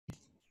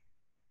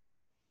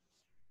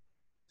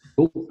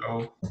Cool.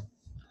 So,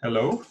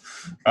 hello.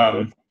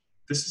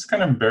 This is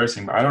kind of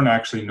embarrassing, but I don't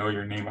actually know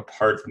your name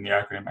apart from the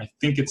acronym. I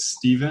think it's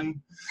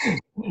Steven.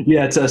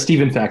 Yeah, it's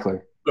Stephen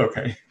Fackler.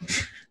 Okay.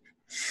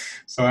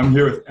 So I'm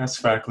here with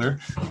sfackler,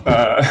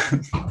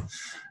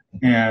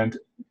 and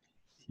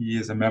he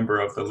is a member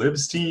of the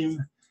libs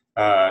team.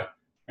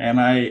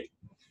 And I,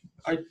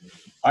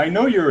 I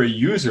know you're a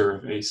user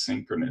of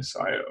asynchronous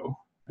I/O. I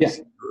Yeah.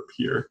 see you up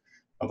here,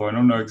 although I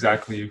don't know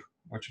exactly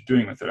what you're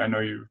doing with it. I know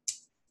you've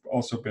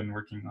also been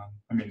working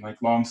on,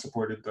 long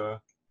supported the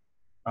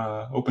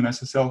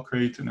OpenSSL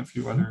crate and a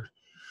few other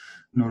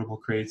notable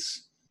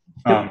crates.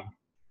 How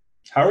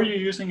are you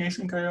using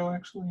Async IO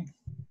actually?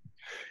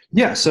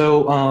 Yeah,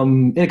 so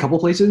in a couple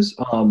places.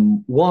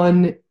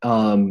 One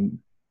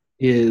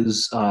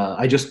is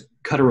I just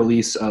cut a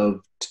release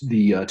of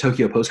the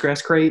Tokyo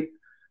Postgres crate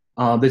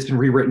that's been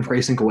rewritten for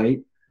async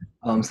await.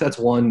 So that's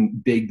one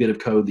big bit of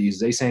code that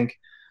uses async.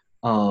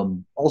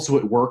 Also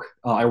at work,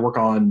 I work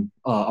on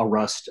a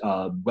Rust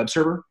web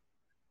server,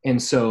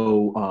 and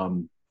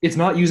so it's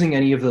not using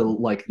any of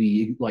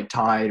the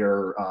Tide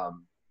or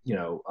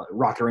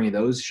Rocket or any of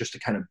those. It's just a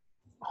kind of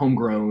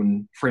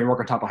homegrown framework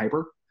on top of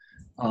Hyper.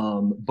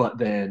 But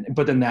then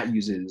that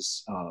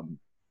uses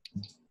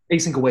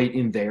async await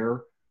in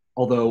there.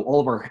 Although all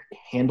of our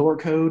handler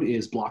code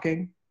is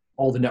blocking,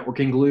 all the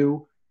networking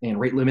glue and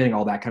rate limiting,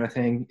 all that kind of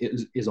thing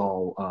is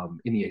all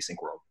in the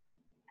async world.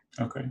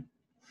 Okay.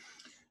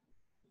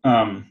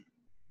 All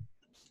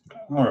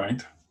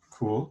right.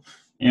 Cool.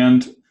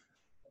 And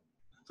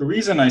the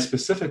reason I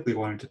specifically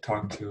wanted to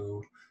talk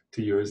to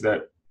you is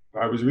that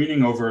I was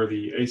reading over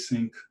the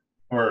async,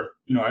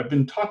 I've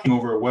been talking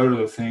over what are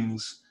the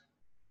things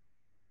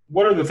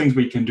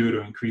we can do to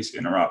increase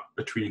interop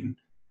between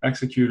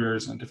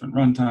executors and different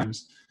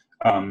runtimes.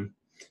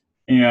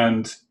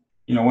 And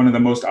one of the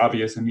most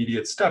obvious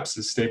immediate steps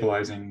is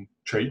stabilizing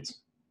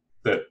traits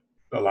that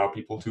allow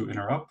people to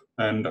interrupt.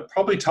 And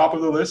probably top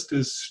of the list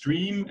is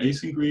stream,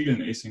 async read,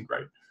 and async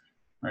write.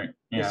 Right?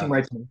 And Async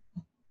write.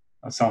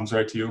 that sounds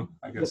right to you,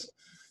 I guess.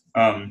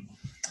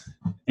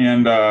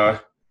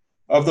 Yep.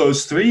 Of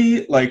those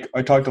three,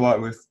 I talked a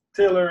lot with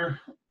Taylor,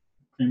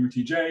 Kramer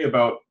TJ,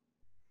 about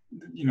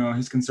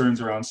his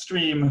concerns around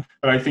stream,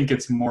 but I think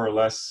it's more or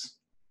less,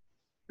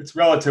 it's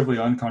relatively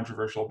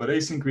uncontroversial. But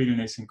async read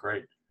and async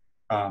write,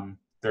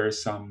 there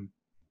is some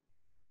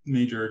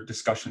major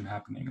discussion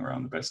happening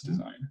around the best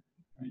design.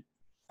 Right?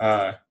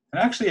 And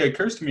actually, it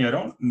occurs to me, I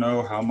don't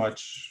know how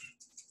much.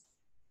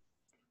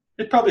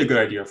 It's probably a good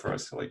idea for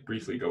us to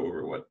briefly go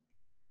over what.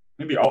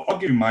 Maybe I'll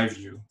give you my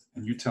view,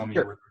 and you tell me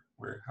Sure.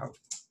 where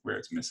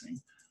it's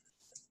missing.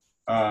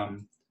 As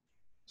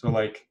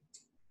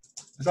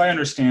I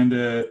understand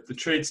it, the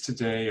traits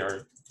today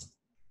are,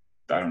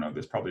 I don't know,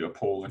 there's probably a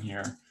poll in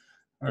here.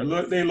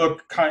 They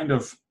look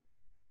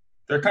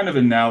they're kind of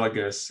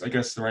analogous. I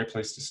guess the right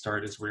place to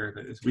start is where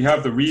it is. We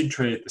have the read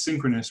trait, the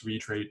synchronous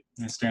read trait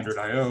in standard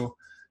IO,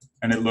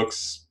 and it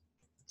looks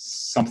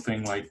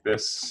something like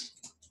this,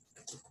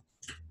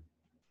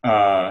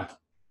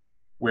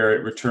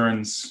 where it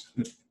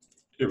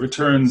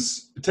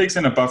takes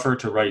in a buffer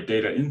to write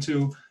data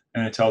into,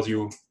 and it tells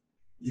you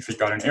if it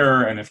got an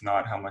error, and if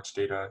not, how much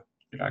data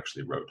it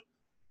actually wrote,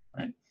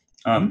 right?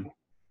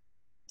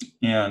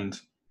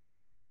 And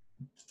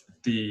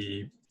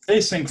the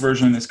async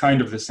version is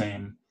kind of the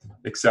same,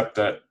 except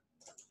that,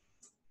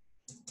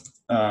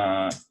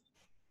 oh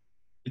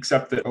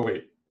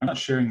wait, I'm not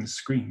sharing the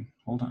screen.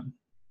 Hold on.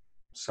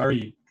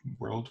 Sorry,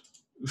 world.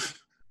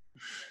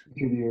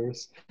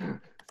 Viewers.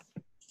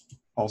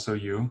 Also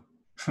you,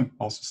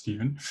 also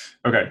Steven.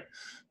 Okay,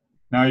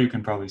 now you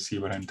can probably see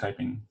what I'm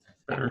typing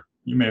better.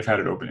 You may have had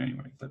it open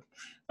anyway, but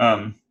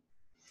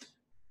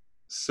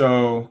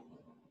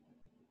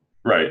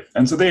right.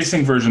 And so the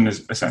async version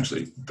is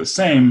essentially the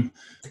same,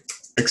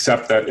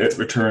 except that it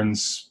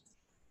returns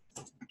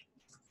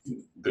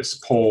this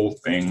poll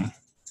thing,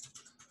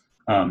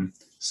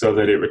 so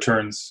that it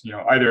returns,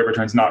 either it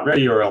returns not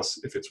ready, or else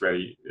if it's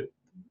ready,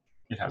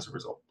 it has a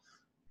result.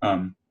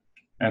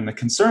 And the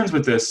concerns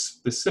with this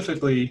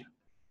specifically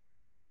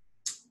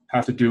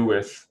have to do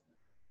with,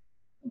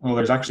 well,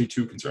 there's actually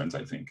two concerns,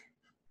 I think.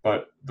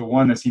 But the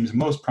one that seems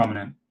most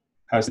prominent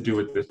has to do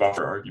with this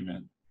buffer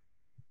argument.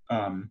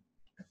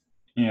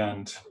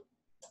 And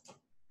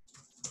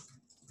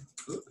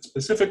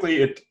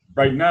specifically,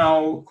 right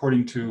now,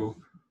 according to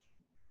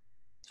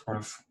sort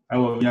of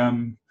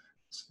LLVM,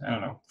 I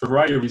don't know, for a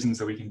variety of reasons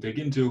that we can dig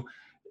into,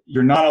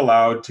 you're not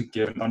allowed to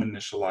give an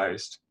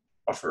uninitialized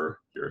buffer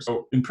here.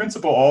 So in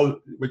principle,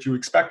 what you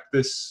expect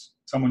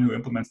someone who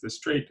implements this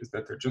trait is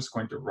that they're just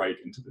going to write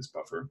into this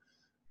buffer.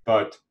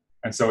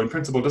 And so in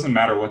principle, it doesn't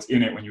matter what's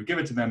in it when you give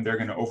it to them, they're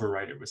going to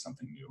overwrite it with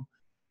something new.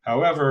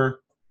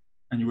 However,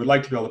 and you would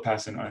like to be able to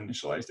pass in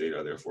uninitialized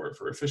data, therefore,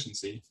 for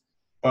efficiency.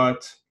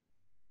 But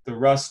the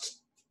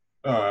Rust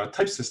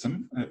type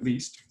system, at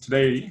least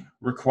today,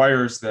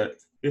 requires that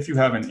if you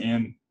have an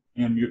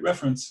and mute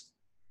reference,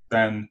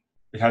 then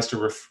it has to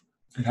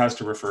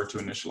refer to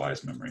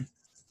initialized memory,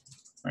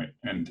 right?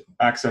 And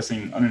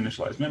accessing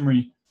uninitialized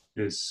memory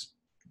is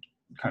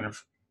kind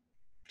of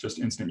just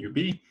instant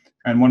UB.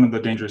 And one of the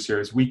dangers here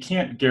is we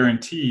can't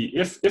guarantee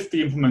if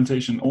the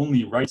implementation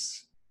only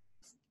writes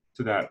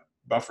to that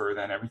buffer,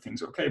 then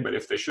everything's okay. But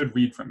if they should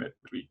read from it,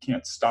 we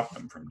can't stop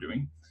them from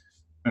doing,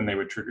 then they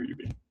would trigger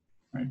UB.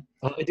 Right.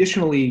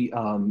 Additionally,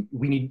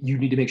 you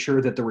need to make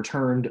sure that the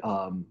returned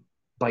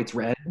bytes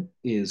read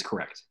is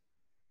correct,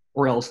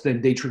 or else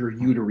then they trigger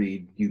you to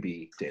read UB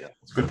data.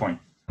 That's a good point.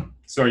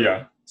 So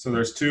yeah, so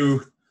there's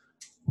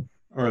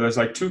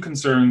like two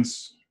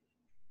concerns.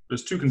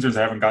 There's two concerns.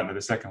 I haven't gotten to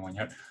the second one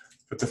yet,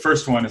 but the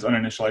first one is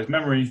uninitialized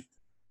memory,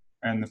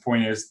 and the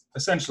point is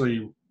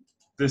essentially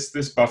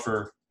this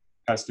buffer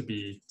has to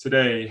be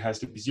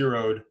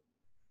zeroed,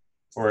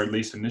 or at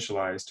least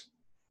initialized,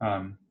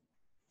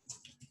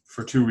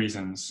 for two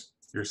reasons.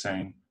 You're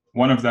saying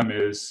one of them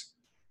is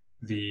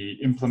the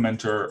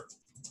implementer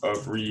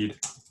of read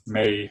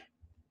may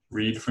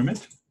read from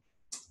it,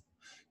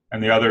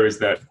 and the other is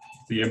that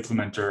the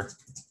implementer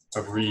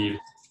of read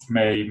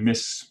may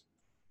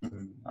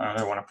I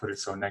don't want to put it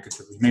so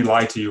negatively, may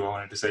lie to you, I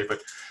wanted to say,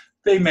 but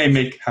they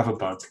may have a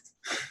bug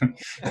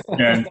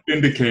and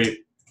indicate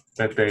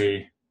that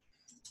they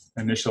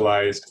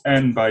initialized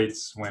n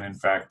bytes when in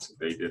fact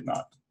they did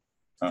not.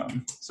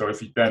 So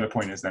then the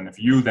point is, then if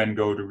you then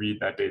go to read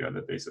that data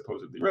that they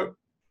supposedly wrote,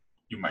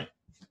 you might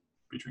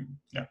be treating,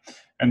 yeah.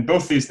 And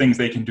both these things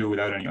they can do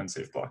without any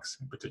unsafe blocks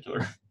in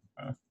particular.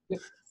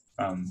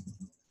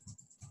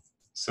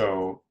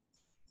 So,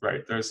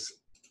 right,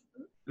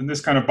 and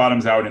this kind of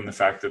bottoms out in the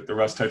fact that the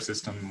Rust type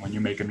system, when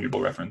you make a mutable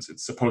reference,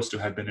 it's supposed to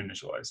have been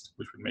initialized,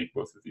 which would make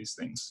both of these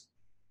things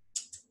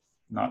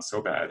not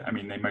so bad. I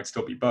mean, they might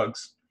still be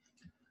bugs,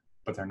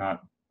 but they're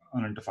not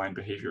undefined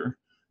behavior.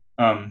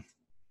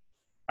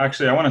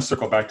 Actually, I want to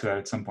circle back to that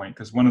at some point,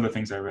 because one of the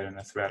things I read in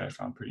a thread I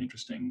found pretty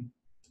interesting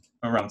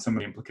around some of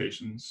the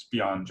implications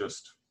beyond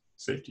just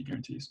safety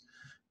guarantees.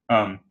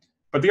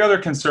 But the other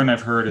concern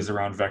I've heard is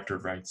around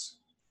vectored writes.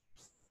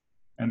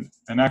 And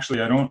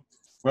actually,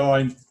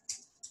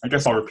 I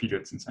guess I'll repeat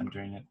it since I'm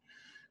doing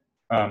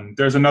it.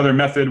 There's another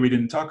method we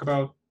didn't talk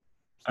about.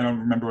 I don't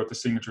remember what the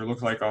signature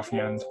looked like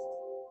offhand.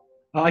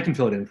 I can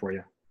fill it in for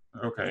you.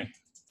 Okay.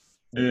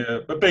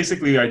 But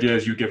basically the idea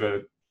is you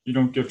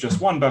don't give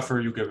just one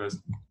buffer, you give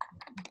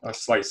a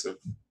slice of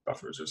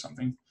buffers or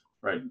something,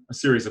 right? A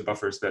series of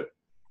buffers that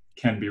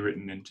can be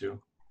written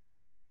into.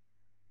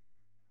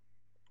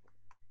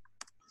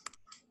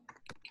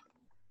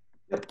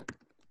 Yep.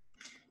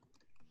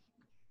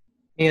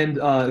 And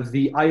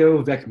the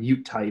IO-vec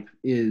mute type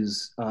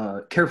is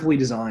carefully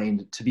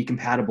designed to be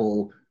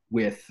compatible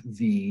with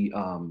the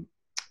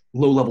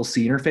low-level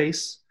C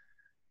interface,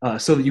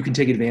 so that you can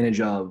take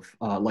advantage of,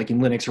 like in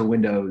Linux or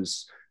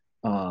Windows,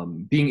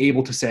 being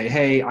able to say,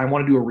 hey, I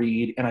want to do a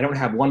read, and I don't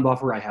have one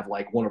buffer, I have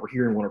like one over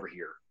here and one over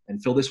here,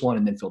 and fill this one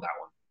and then fill that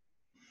one.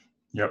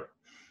 Yep.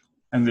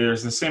 And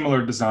there's the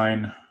similar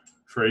design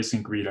for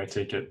async read, I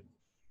take it.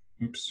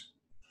 Oops.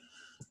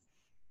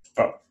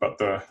 But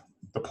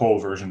the poll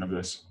version of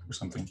this or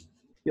something.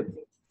 Yep.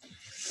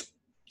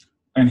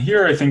 And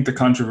here I think the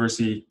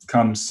controversy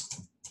comes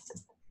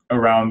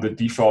around the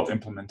default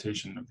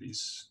implementation of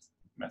these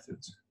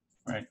methods,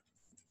 right?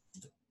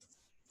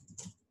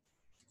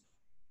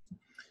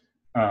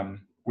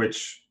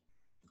 Which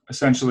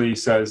essentially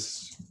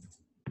says,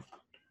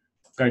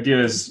 the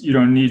idea is you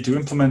don't need to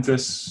implement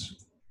this,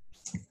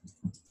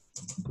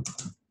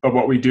 but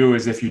what we do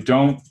is if you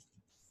don't,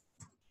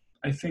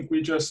 I think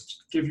we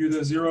just give you the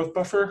 0th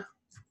buffer,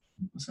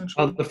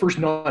 essentially. The first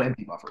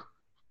non-empty buffer.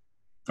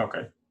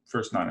 Okay,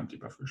 first non-empty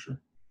buffer, sure.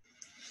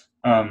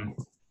 And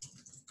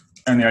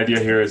the idea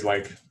here is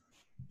like,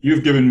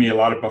 you've given me a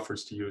lot of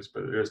buffers to use,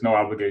 but there's no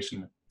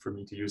obligation for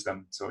me to use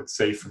them, so it's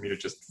safe for me to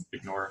just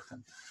ignore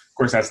them. Of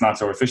course, that's not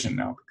so efficient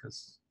now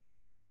because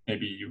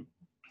maybe you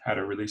had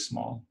a really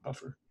small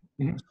buffer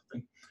or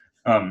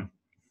something.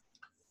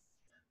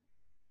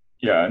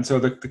 Yeah, and so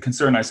the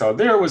concern I saw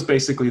there was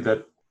basically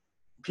that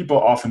people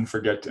often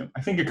forget to,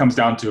 I think it comes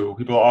down to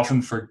people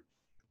often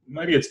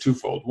maybe it's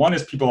twofold. One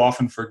is people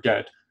often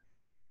forget,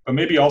 but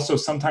maybe also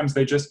sometimes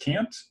they just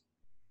can't.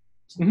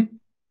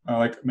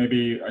 Like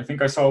maybe, I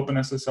think I saw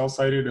OpenSSL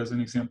cited as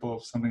an example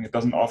of something that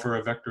doesn't offer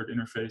a vectored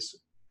interface.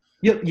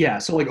 Yep, yeah,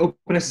 so like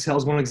OpenSSL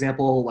is one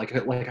example, like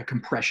a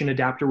compression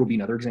adapter would be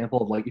another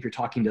example of, like, if you're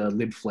talking to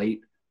libflate,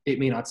 it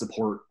may not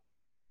support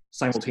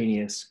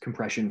simultaneous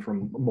compression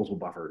from multiple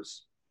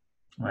buffers.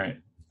 Right,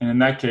 and in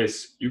that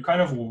case, you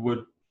kind of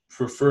would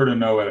prefer to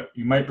know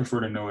you might prefer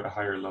to know at a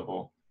higher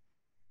level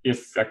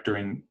if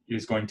vectoring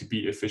is going to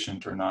be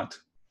efficient or not.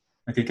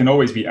 Like, it can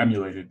always be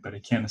emulated, but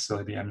it can't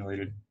necessarily be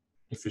emulated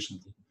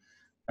efficiently.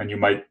 And you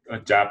might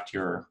adapt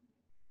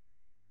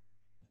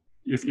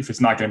if it's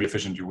not going to be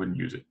efficient, you wouldn't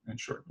use it, in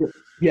short.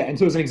 Yeah, and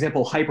so as an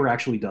example, Hyper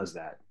actually does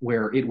that,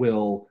 where it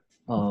will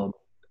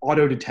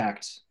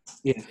auto-detect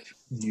if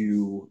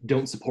you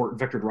don't support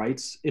vectored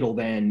writes. It'll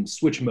then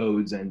switch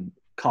modes and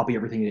copy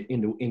everything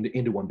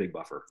into one big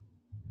buffer.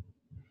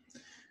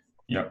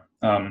 Yeah.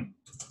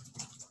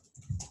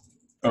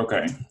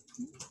 Okay.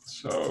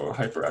 So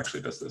Hyper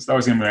actually does this. That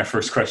was going to be my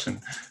first question.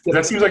 Yep.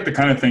 That seems like the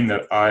kind of thing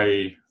that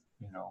I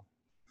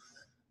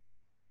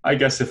I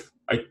guess if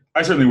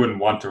I certainly wouldn't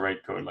want to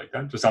write code like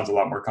that. It just sounds a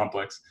lot more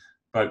complex.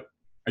 But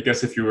I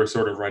guess if you were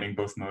sort of writing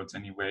both modes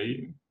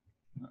anyway,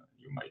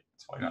 you might,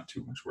 it's probably not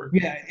too much work.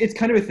 Yeah, it's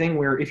kind of a thing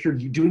where if you're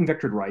doing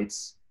vectored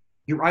writes,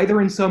 you're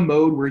either in some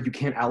mode where you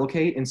can't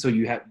allocate, and so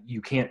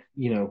you can't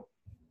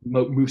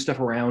move stuff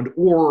around,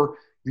 or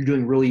you're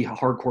doing really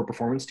hardcore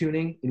performance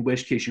tuning, in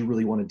which case you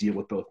really want to deal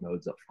with both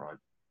modes up front.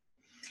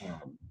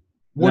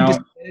 One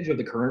disadvantage of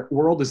the current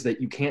world is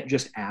that you can't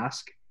just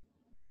ask,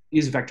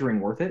 is vectoring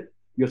worth it?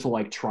 You have to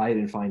like try it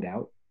and find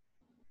out.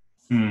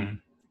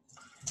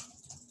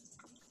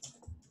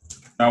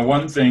 Now,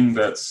 one thing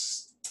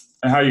that's,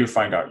 and how do you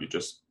find out? You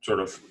just sort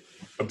of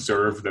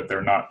observe that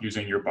they're not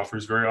using your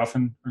buffers very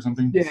often or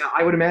something? Yeah,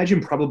 I would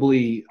imagine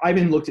probably, I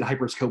haven't looked at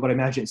Hyper's code, but I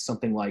imagine it's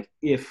something like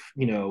if,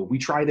 we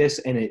try this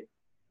and it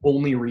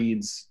only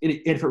reads,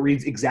 if it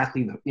reads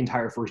exactly the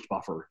entire first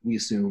buffer, we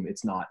assume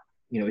it's not,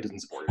 it doesn't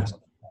support it or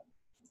something.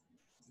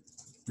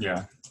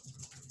 Yeah.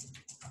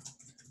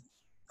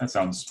 That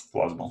sounds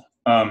plausible.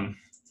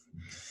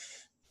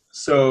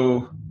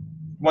 So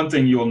one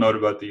thing you will note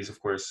about these, of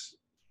course,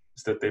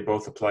 is that they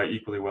both apply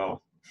equally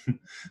well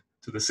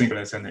to the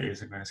synchronous and the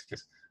asynchronous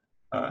case.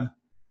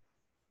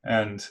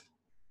 And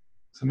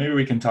so maybe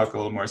we can talk a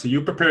little more. So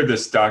you prepared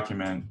this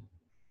document,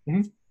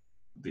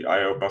 the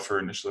IO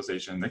buffer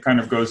initialization, that kind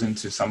of goes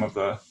into some of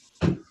the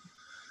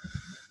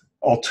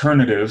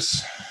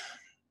alternatives.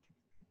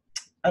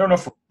 I don't know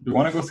if we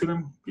want to go through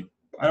them.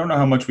 I don't know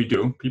how much we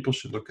do. People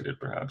should look at it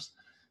perhaps.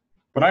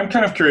 What I'm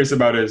kind of curious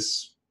about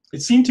is,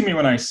 it seemed to me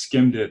when I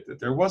skimmed it that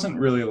there wasn't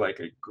really like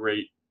a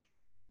great,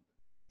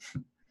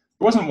 there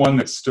wasn't one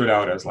that stood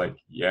out as like,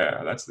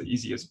 yeah, that's the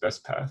easiest,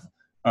 best path.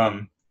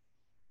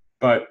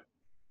 But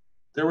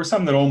there were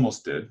some that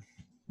almost did.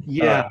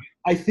 Yeah,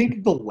 I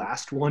think the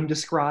last one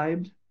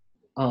described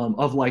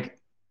of like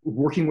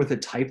working with a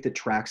type that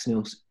tracks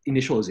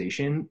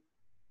initialization,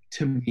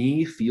 to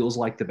me feels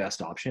like the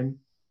best option.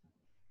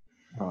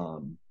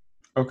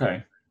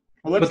 Okay.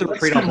 Well, let's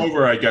skim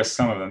over, I guess,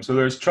 some of them. So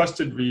there's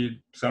trusted read,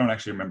 because I don't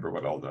actually remember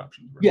what all the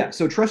options were. Yeah,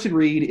 so trusted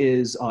read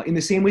is in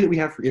the same way that we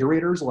have for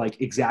iterators,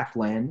 like exact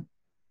len,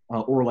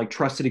 or like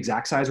trusted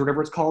exact size, or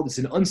whatever it's called. It's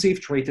an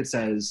unsafe trait that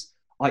says,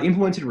 I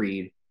implemented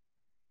read,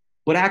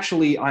 but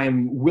actually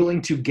I'm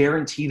willing to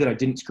guarantee that I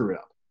didn't screw it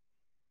up.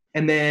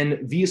 And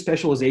then via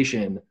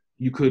specialization,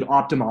 you could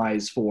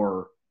optimize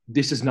for,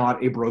 this is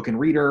not a broken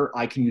reader,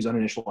 I can use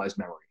uninitialized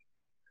memory.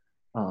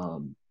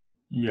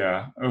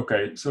 Yeah,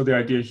 okay. So the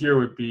idea here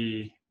would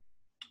be,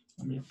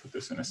 let me put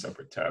this in a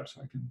separate tab so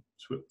I can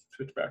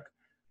switch back.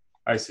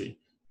 I see.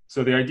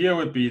 So the idea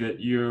would be that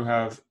you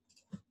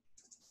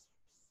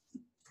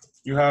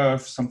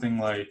have something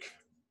like,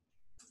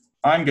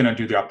 I'm going to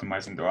do the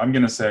optimizing though. I'm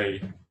going to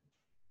say,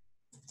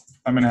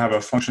 I'm going to have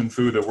a function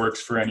foo that works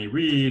for any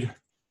read.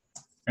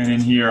 And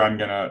in here,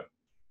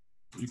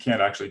 you can't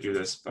actually do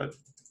this, but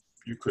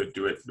you could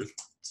do it with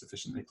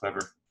sufficiently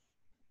clever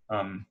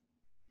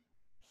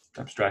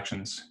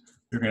abstractions.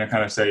 You're going to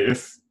kind of say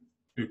if,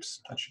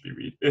 oops, that should be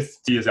read.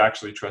 If T is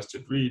actually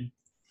trusted read,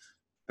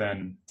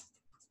 then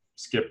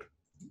skip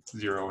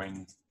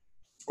zeroing.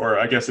 Or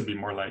I guess it'd be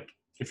more like,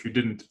 if you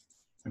didn't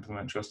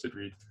implement trusted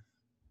read,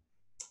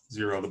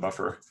 zero the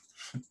buffer.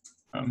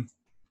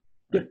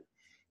 Right.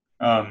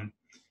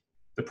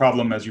 The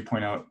problem, as you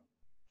point out,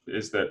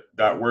 is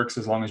that works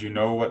as long as you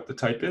know what the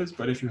type is,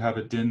 but if you have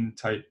a din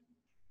type,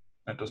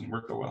 that doesn't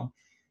work so well.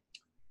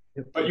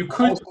 But you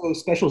could also,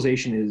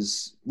 specialization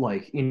is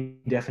like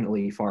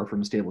indefinitely far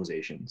from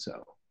stabilization.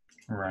 So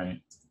right,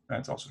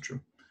 that's also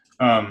true.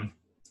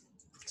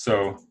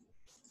 So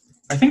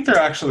I think there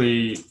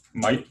actually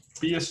might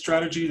be a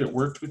strategy that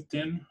worked with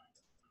din,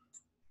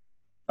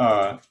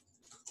 but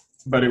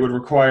it would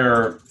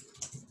require.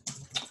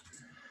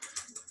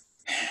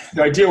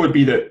 The idea would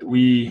be that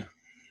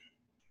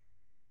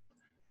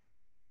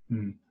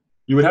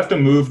you would have to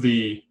move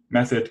the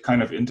method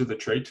kind of into the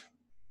trait.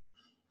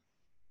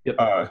 Yep.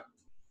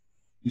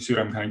 You see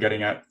what I'm kind of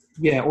getting at?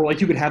 Yeah, or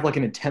like you could have like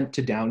an attempt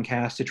to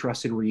downcast a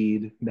trusted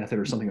read method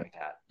or something like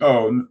that.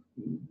 Oh,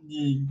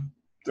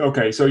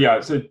 okay. So yeah,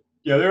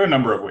 there are a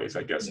number of ways,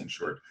 I guess, in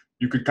short.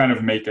 You could kind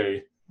of make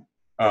the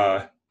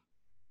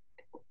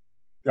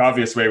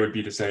obvious way would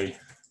be to say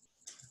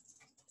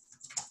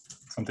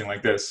something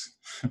like this,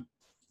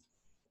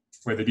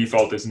 where the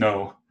default is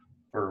no,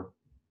 or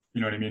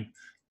you know what I mean?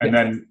 And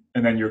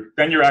then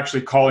you're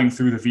actually calling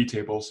through the V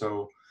table.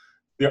 So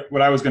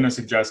what I was going to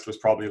suggest was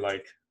probably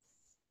like,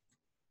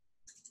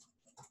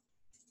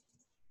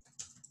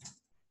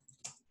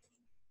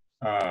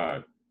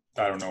 I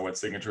don't know what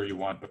signature you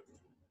want, but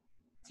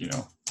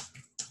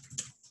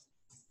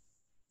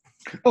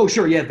Oh,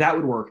 sure. Yeah, that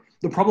would work.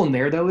 The problem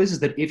there, though, is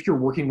that if you're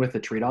working with a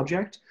trait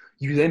object,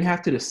 you then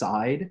have to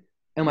decide,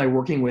 am I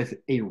working with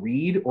a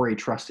read or a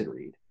trusted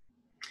read?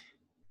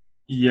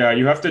 Yeah,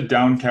 you have to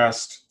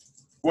downcast.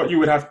 What you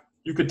would have,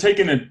 you could take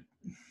in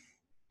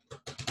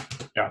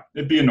yeah,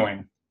 it'd be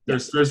annoying.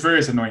 There's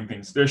various annoying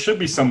things. There should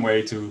be some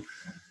way to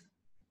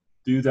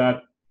do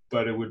that,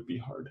 but it would be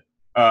hard.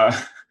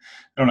 I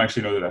don't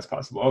actually know that that's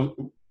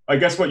possible. I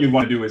guess what you'd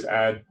want to do is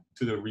add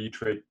to the read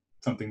trait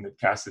something that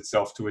casts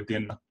itself to a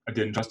DIN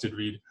trusted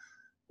read,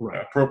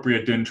 Right.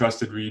 appropriate DIN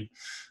trusted read.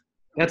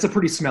 That's a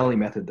pretty smelly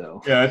method,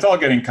 though. Yeah, it's all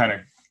getting kind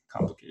of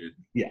complicated.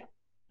 Yeah.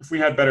 If we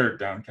had better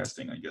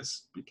downcasting, I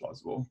guess, be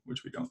plausible,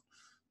 which we don't.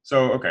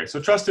 So, okay,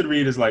 so trusted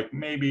read is like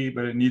maybe,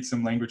 but it needs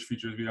some language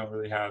features we don't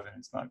really have, and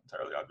it's not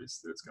entirely obvious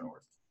that it's going to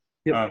work.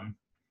 Yep.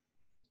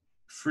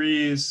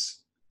 Freeze.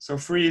 So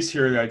freeze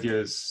here, the idea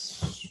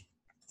is,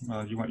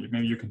 well,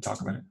 maybe you can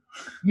talk about it.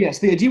 Yes,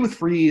 the idea with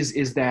freeze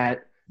is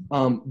that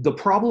the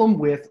problem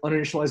with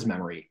uninitialized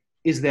memory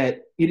is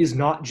that it is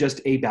not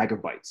just a bag of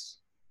bytes,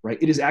 right?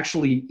 It is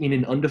actually in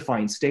an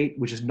undefined state,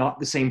 which is not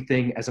the same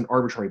thing as an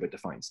arbitrary but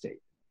defined state,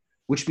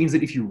 which means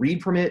that if you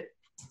read from it,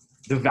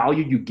 the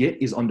value you get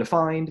is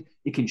undefined.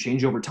 It can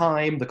change over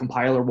time. The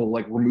compiler will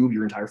like remove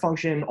your entire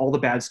function, all the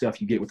bad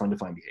stuff you get with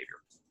undefined behavior.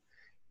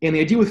 And the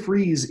idea with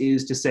freeze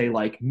is to say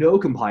like, no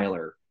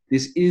compiler,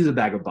 this is a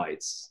bag of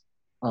bytes.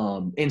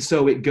 And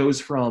so it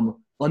goes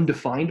from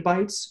undefined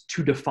bytes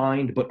to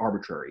defined but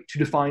arbitrary, to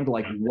defined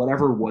like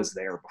whatever was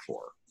there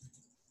before.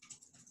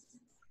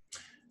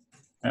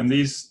 And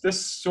this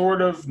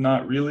sort of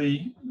not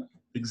really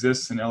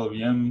exists in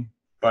LLVM,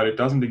 but it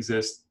doesn't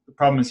exist. The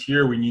problem is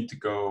here we need to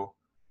go,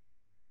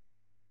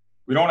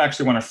 we don't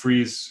actually want to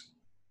freeze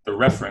the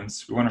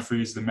reference. We want to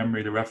freeze the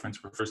memory the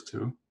reference refers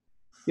to.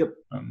 Yep.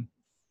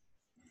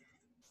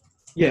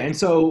 Yeah, and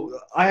so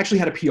I actually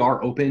had a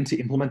PR open to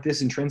implement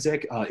this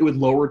intrinsic. It would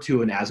lower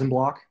to an ASM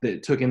block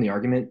that took in the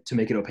argument to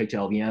make it opaque to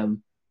LVM.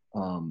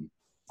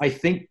 I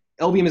think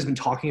LVM has been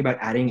talking about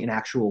adding an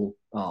actual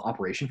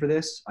operation for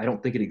this. I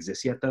don't think it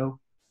exists yet, though.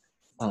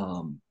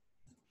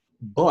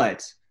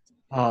 But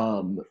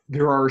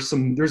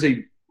there's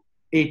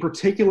a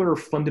particular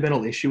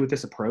fundamental issue with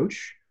this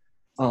approach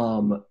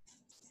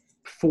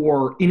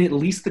for in at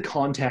least the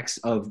context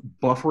of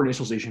buffer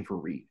initialization for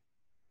read.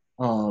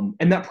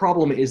 And that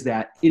problem is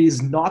that it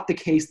is not the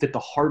case that the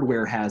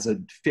hardware has a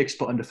fixed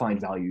but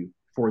undefined value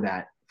for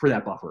that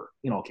buffer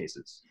in all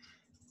cases.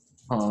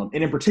 And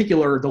in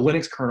particular, the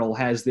Linux kernel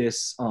has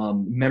this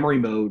memory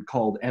mode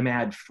called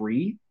madd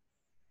free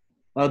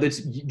that's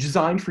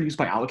designed for use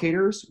by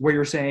allocators, where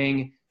you're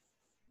saying,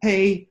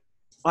 hey,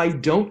 I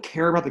don't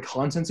care about the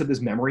contents of this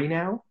memory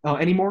now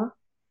anymore.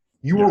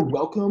 You are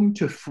welcome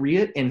to free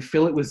it and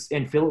fill it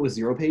with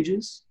 0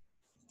 pages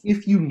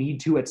if you need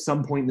to at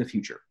some point in the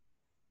future.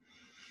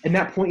 And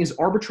that point is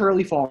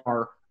arbitrarily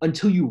far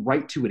until you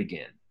write to it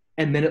again,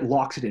 and then it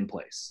locks it in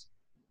place.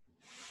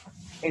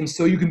 And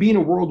so you can be in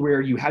a world where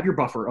you have your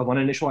buffer of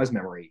uninitialized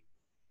memory,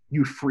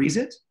 you freeze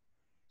it.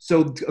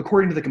 So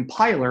according to the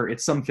compiler,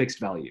 it's some fixed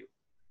value.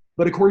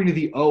 But according to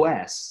the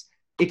OS,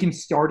 it can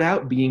start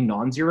out being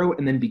non-zero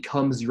and then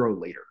become 0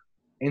 later.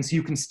 And so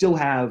you can still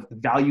have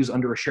values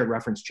under a shared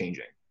reference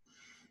changing.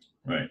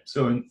 Right.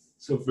 So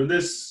for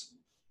this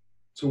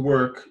to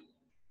work,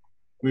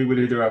 we would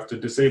either have to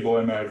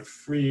disable madd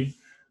free,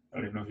 I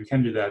don't even know if you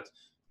can do that,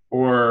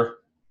 or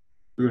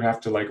we would have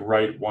to like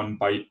write 1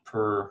 byte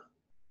per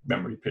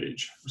memory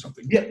page or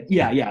something.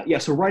 Yeah.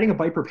 So writing a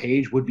byte per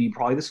page would be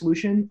probably the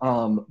solution.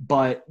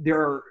 But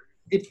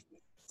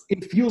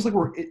it feels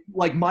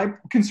like my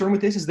concern with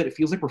this is that it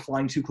feels like we're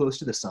flying too close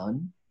to the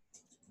sun.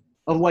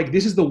 Of like,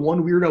 this is the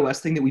one weird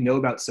OS thing that we know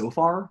about so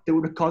far that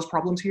would cause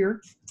problems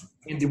here.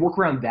 And to work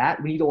around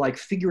that, we need to like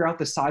figure out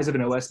the size of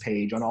an OS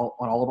page on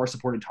all of our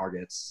supported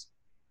targets.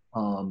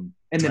 And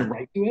then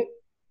write to it.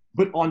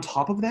 But on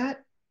top of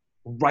that,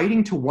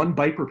 writing to 1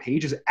 byte per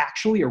page is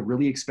actually a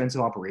really expensive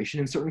operation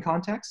in certain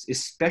contexts,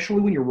 especially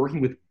when you're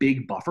working with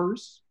big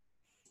buffers,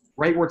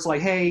 right? Where it's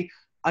like, hey,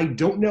 I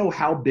don't know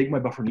how big my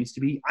buffer needs to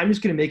be. I'm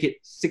just going to make it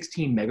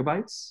 16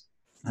 megabytes.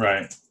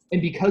 Right.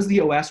 And because the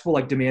OS will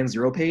like demand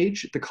 0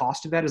 page, the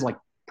cost of that is like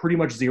pretty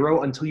much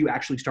 0 until you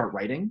actually start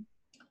writing.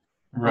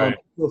 Right.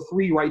 So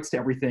 3 writes to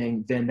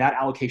everything, then that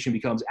allocation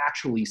becomes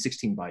actually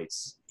 16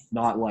 bytes,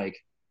 not like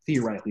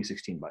theoretically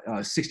 16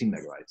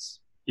 megabytes.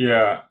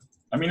 Yeah.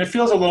 I mean, it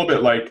feels a little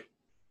bit like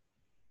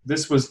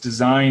this was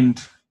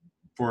designed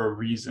for a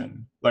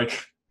reason.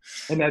 Like,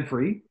 and madd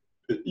free?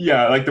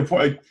 Yeah, like the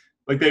point,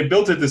 like they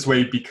built it this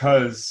way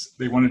because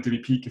they wanted to be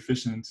peak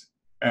efficient,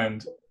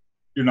 and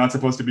you're not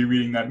supposed to be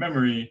reading that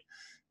memory.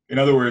 In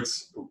other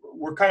words,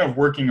 we're kind of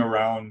working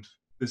around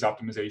this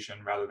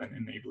optimization rather than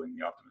enabling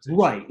the optimization.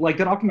 Right, like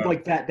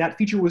that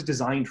feature was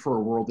designed for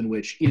a world in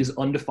which it is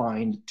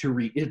undefined to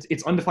read.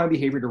 It's undefined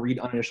behavior to read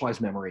uninitialized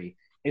memory,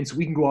 and so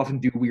we can go off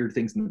and do weird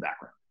things in the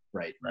background.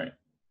 Right. Right.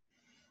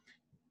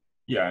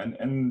 Yeah,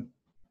 and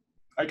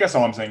I guess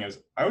all I'm saying is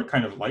I would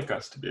kind of like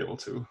us to be able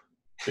to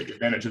take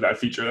advantage of that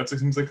feature. That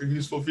seems like a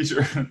useful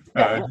feature.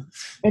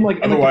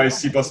 Otherwise,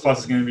 C++ is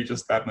going to be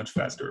just that much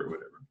faster or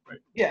whatever. Right?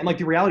 Yeah, and like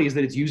the reality is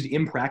that it's used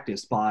in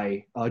practice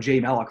by Jay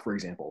Malloch, for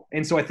example.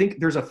 And so I think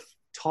there's a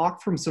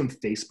talk from some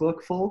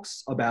Facebook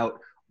folks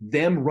about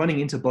them running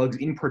into bugs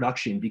in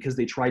production because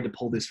they tried to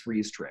pull this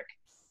freeze trick,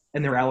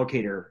 and their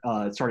allocator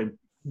started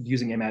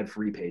using madd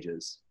free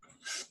pages.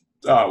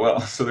 Well,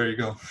 so there you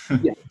go.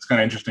 Yeah. It's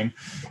kind of interesting.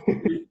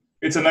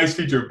 It's a nice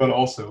feature, but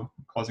also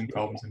causing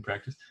problems in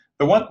practice.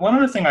 The one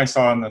other thing I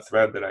saw in the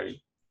thread that I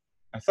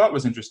thought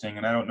was interesting,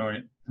 and I don't know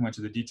too much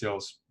of the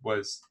details,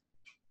 was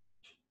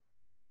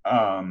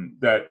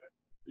that,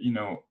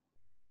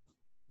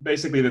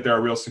 basically that there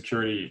are real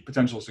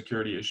potential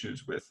security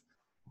issues with,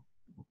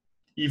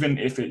 even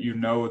if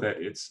that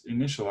it's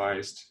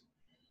initialized,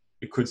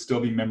 it could still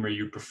be memory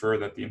you prefer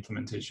that the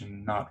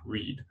implementation not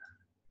read.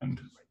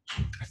 And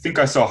I think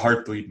I saw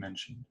Heartbleed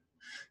mentioned.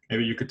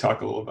 Maybe you could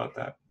talk a little about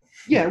that.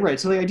 Yeah, right.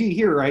 So the idea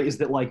here, right, is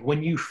that like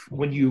when you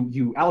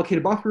allocate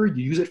a buffer,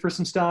 you use it for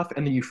some stuff,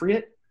 and then you free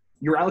it.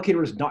 Your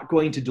allocator is not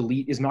going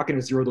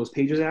to zero those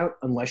pages out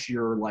unless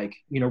you're like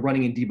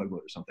running in debug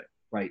mode or something,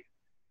 right?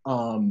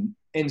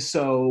 And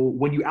so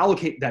when you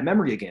allocate that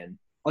memory again,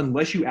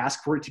 unless you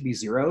ask for it to be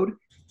zeroed,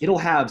 it'll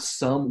have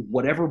some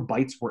whatever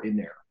bytes were in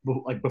there,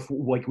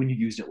 like when you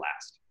used it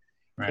last.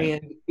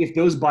 Right. And if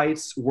those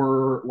bytes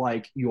were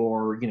like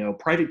your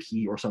private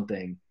key or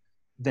something,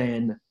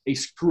 then a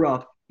screw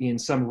up in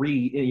some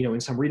read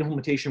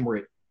implementation where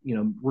it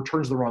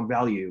returns the wrong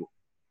value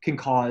can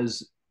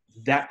cause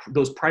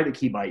those private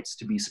key bytes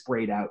to be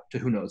sprayed out to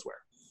who knows where.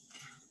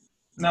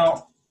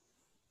 Now,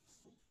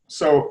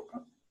 so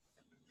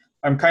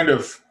I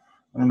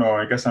don't know,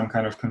 I guess I'm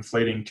kind of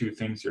conflating two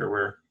things here,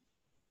 where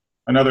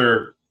I don't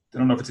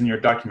know if it's in your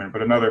document,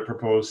 but another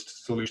proposed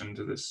solution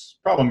to this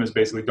problem is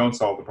basically don't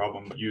solve the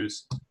problem, but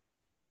use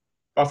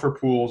buffer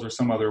pools or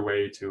some other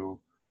way to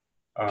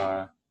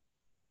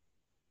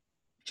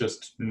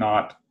just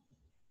not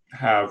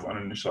have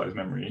uninitialized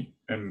memory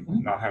and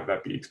not have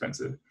that be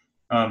expensive.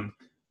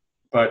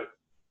 But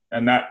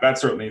that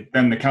certainly,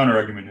 then the counter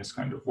argument is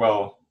kind of,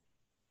 well,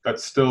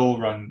 that's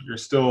still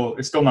it's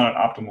still not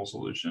an optimal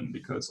solution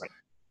because, right.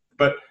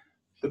 But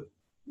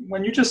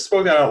when you just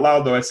spoke that out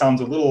loud, though, it sounds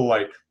a little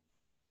like,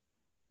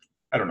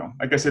 I don't know,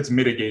 I guess it's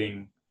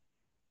mitigating.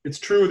 It's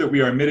true that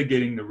we are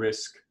mitigating the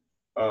risk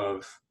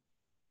of,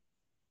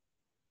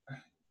 let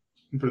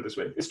me put it this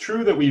way. It's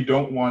true that we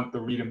don't want the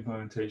read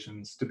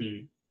implementations to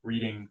be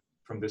reading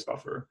from this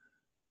buffer,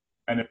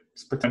 and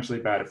it's potentially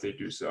bad if they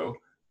do so.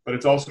 But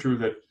it's also true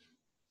that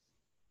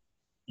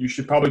you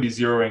should probably be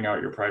zeroing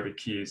out your private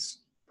keys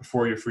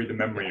before you free the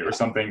memory or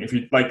something. If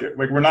you like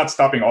we're not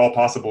stopping all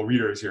possible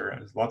readers here.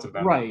 There's lots of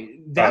them. Right.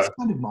 That's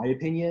kind of my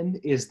opinion,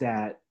 is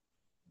that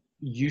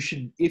you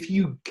should, if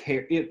you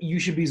care, you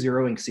should be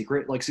zeroing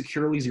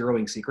securely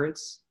zeroing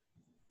secrets.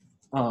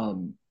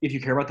 If you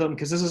care about them,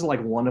 because this is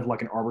like one of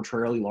like an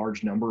arbitrarily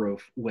large number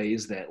of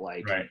ways that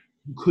like right.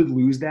 you could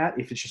lose that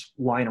if it's just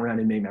lying around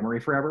in main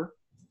memory forever.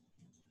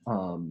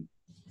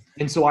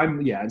 And so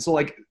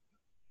like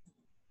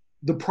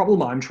the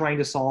problem I'm trying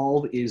to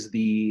solve is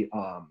the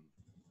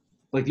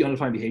like the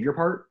undefined behavior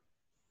part.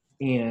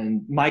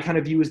 And my kind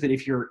of view is that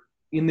if you're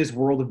in this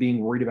world of being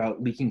worried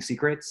about leaking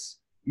secrets,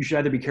 you should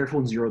either be careful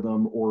and zero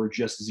them or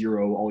just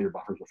zero all your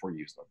buffers before you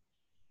use them.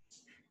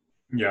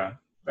 Yeah,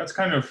 that's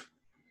kind of,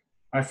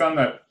 I found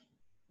that,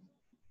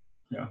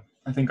 yeah,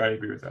 I think I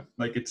agree with that.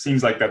 Like, it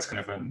seems like that's kind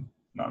of a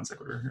non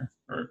sequitur here,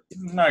 or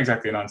not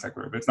exactly a non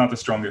sequitur, but it's not the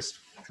strongest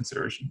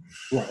consideration.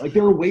 Right, like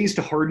there are ways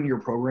to harden your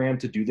program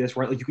to do this,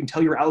 right? Like you can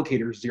tell your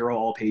allocators zero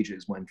all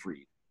pages when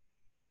freed.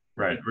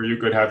 Right, or you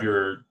could have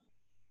your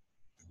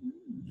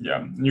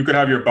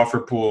buffer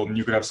pool, and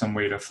you could have some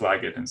way to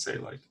flag it and say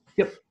like,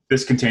 yep,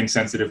 this contains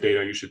sensitive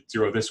data, you should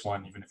zero this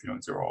one, even if you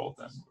don't zero all of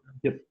them.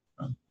 Yep.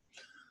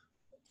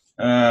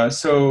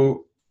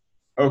 So,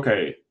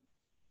 okay,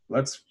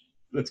 let's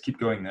keep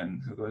going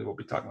then. We'll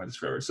be talking about this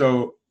forever.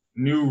 So,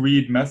 new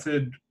read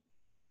method.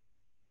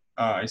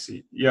 I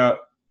see. Yeah.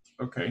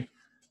 Okay.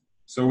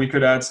 So we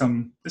could add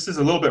some. This is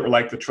a little bit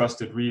like the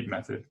trusted read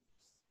method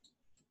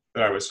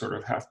that I was sort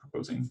of half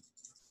proposing.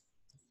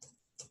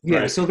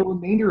 Yeah. Right. So the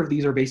remainder of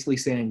these are basically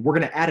saying we're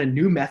going to add a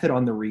new method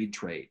on the read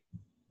trait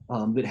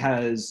that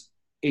has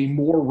a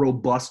more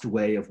robust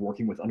way of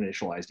working with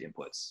uninitialized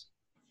inputs.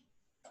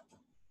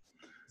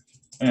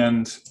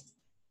 And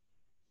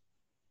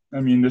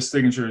I mean, this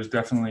signature is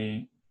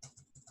definitely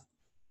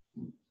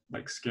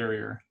like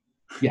scarier.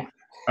 Yeah.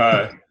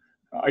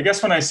 I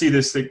guess when I see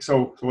this thing,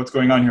 so what's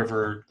going on here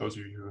for those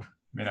of you who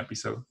may not be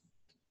so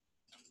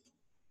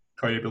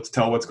quite able to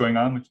tell what's going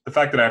on, which the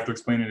fact that I have to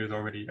explain it is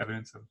already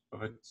evidence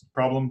of a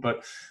problem.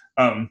 But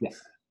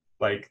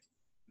like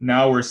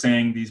now we're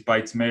saying these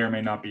bytes may or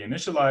may not be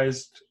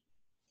initialized,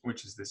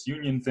 which is this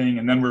union thing.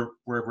 And then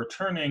we're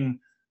returning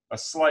a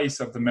slice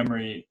of the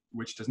memory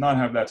which does not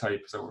have that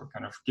type. So we're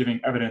kind of giving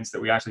evidence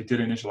that we actually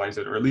did initialize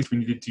it, or at least we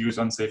needed to use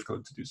unsafe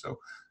code to do so.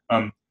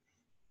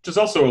 Which is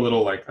also a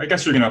little like, I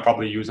guess you're going to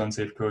probably use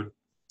unsafe code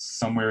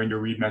somewhere in your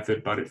read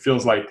method, but it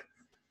feels like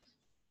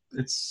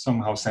it's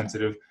somehow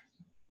sensitive.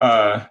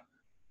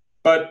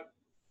 But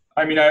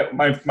I mean,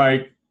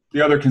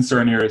 the other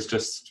concern here is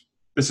just,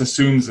 this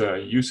assumes a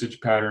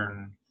usage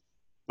pattern.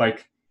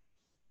 Like,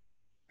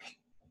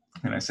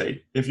 how can I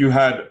say, if you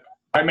had,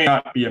 I may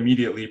not be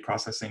immediately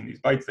processing these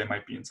bytes, they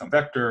might be in some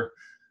vector,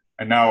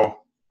 and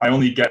now I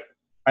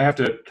have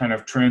to kind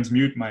of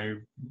transmute my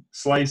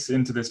slice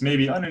into this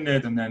maybe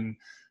uninit, and then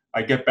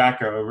I get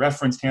back a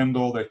referenced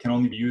handle that can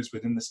only be used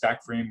within the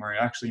stack frame where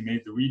I actually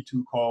made the read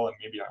to call, and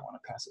maybe I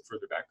want to pass it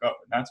further back up,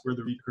 and that's where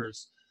the read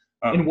occurs.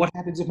 And what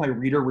happens if my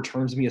reader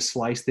returns me a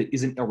slice that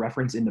isn't a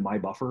reference into my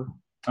buffer?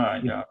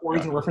 Or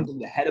isn't a reference in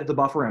the head of the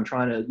buffer? I'm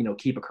trying to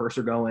keep a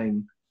cursor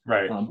going.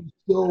 Right.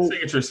 Still,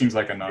 signature seems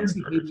like a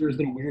non-starter. Behaviors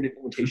that a weird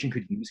implementation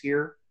could use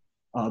here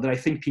that I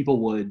think people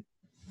would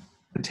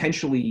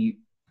potentially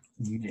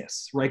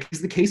miss, right?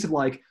 Because the case of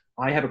like,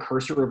 I have a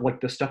cursor of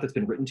like the stuff that's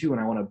been written to and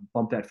I want to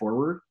bump that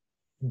forward,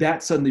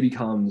 that suddenly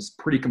becomes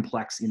pretty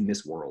complex in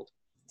this world,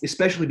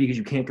 especially because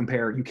you can't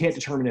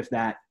determine if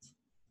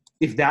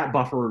that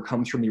buffer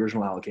comes from the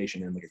original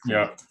allocation in like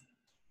a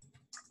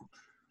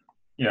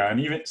and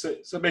even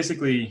so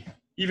basically,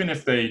 even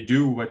if they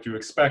do what you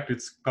expect,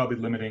 it's probably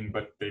limiting,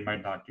 but they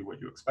might not do what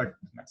you expect.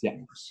 That's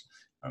worse.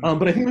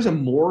 But I think there's a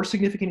more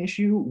significant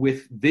issue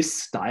with this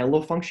style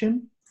of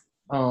function.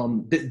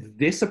 That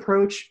this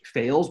approach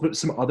fails, but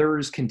some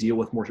others can deal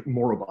with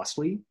more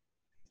robustly,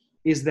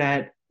 is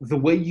that the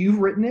way you've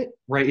written it,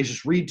 right, is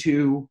just read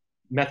to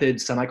method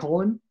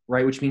semicolon,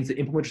 right, which means the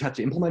implementers have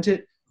to implement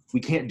it. We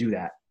can't do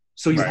that.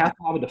 So you have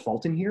to have a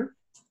default in here.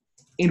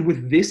 And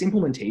with this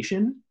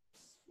implementation,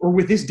 or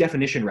with this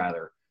definition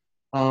rather,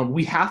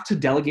 we have to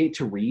delegate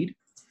to read.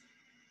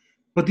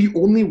 But the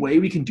only way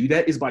we can do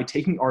that is by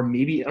taking our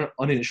maybe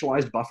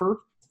uninitialized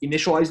buffer,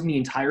 initializing the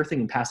entire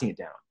thing and passing it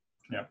down.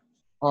 Yeah.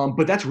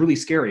 But that's really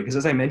scary because,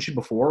 as I mentioned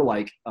before,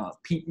 like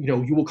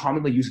you will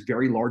commonly use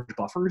very large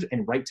buffers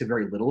and write to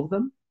very little of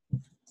them,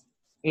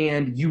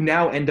 and you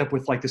now end up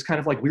with like this kind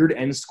of like weird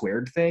n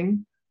squared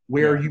thing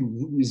where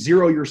you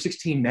zero your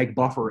 16 meg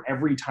buffer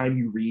every time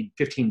you read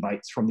 15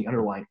 bytes from the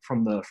underlying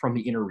from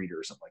the inner reader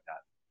or something like that.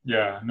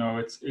 Yeah, no,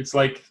 it's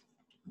like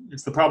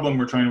it's the problem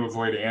we're trying to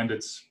avoid, and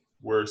it's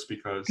worse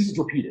because it's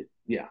repeated.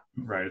 Yeah.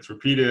 Right, it's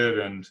repeated,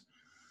 and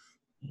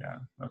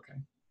okay.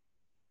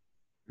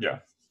 Yeah.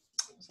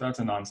 So that's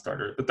a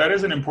non-starter. But that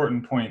is an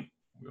important point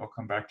we'll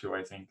come back to,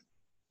 I think,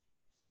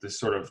 this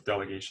sort of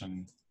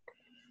delegation,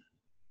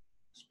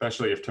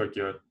 especially if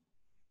Tokyo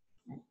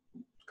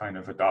kind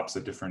of adopts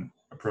a different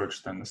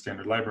approach than the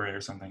standard library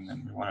or something,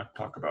 then we want to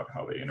talk about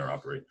how they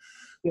interoperate.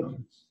 Yep.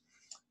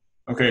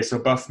 Okay, so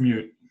buff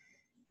mute.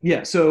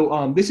 Yeah,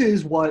 so this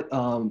is what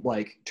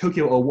like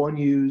Tokyo 01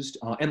 used,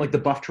 and like the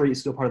buff trait is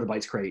still part of the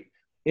bytes crate.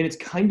 And it's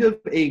kind of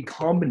a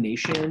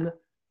combination.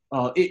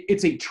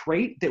 It's a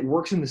trait that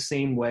works in the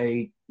same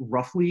way,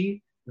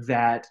 roughly,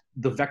 that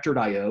the vectored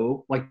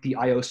IO, like the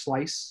IO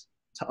slice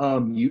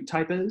mute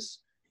type is,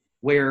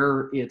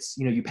 where it's,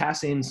 you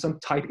pass in some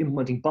type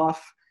implementing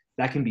buff.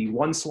 That can be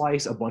one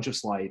slice, a bunch of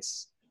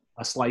slices,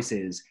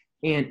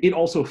 and it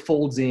also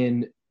folds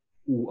in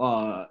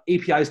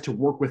APIs to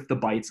work with the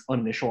bytes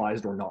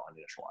uninitialized or not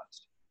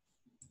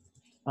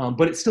uninitialized.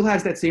 But it still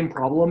has that same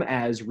problem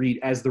as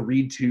the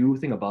read to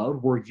thing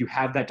above, where you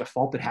have that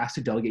default that has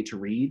to delegate to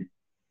read,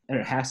 and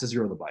it has to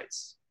zero the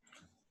bytes.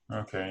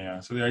 Okay, yeah.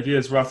 So the idea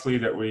is roughly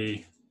that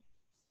we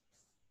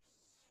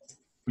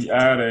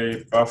add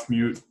a buff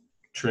mute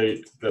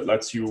trait that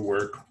lets you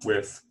work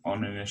with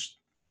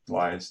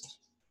uninitialized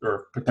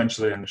or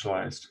potentially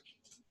initialized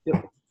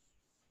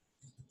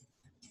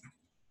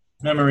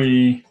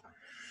memory.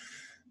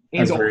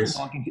 And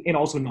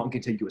also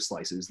non-contiguous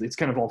slices. It's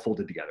kind of all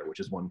folded together, which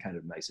is one kind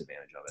of nice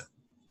advantage of it.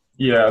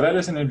 Yeah, that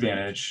is an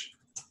advantage.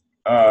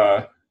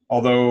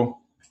 Although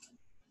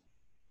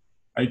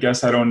I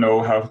guess I don't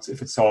know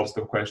if it solves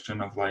the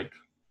question of like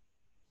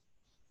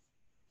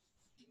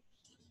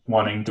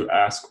wanting to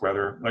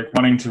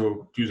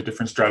use a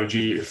different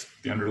strategy if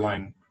the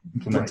underlying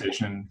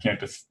implementation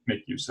can't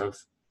make use of.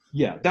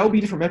 Yeah, that would be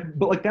a different method,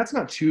 but like that's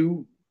not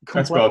too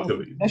complex. That's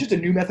relatively. That's just a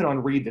new method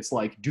on read that's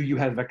like, do you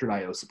have vectored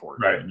IO support?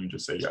 Right, and you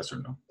just say yes or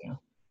no.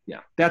 Yeah,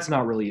 that's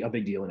not really a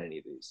big deal in any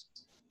of these.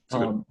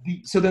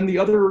 So then the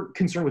other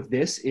concern with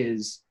this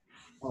is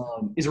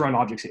around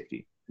object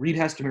safety. Read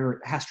has to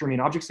remain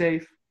object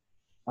safe.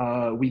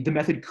 The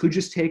method could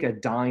just take a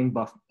dyne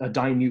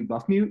mute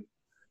buff mute,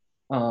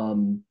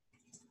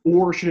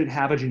 or should it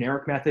have a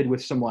generic method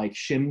with some like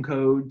shim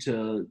code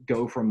to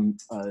go from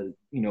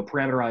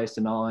parameterized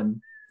to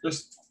non?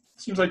 Just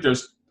seems like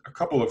there's a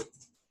couple of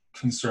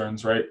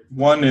concerns, right?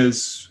 One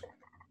is,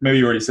 maybe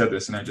you already said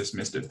this and I just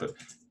missed it, but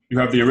you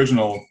have the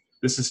original.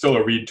 This is still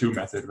a read to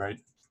method, right?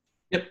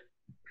 Yep.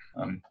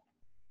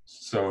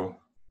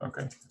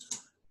 Okay.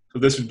 So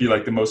this would be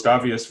like the most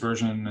obvious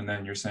version, and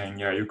then you're saying,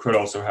 yeah, you could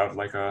also have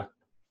like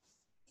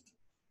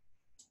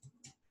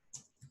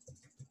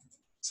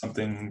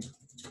something.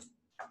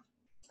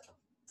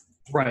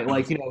 Right,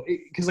 like,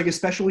 because like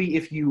especially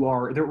if there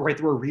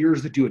are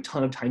readers that do a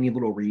ton of tiny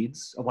little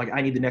reads of like,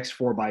 I need the next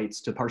 4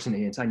 bytes to parse an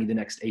int, I need the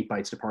next 8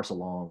 bytes to parse a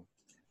long.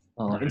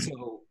 Right. And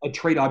so a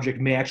trait object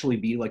may actually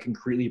be like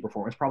concretely a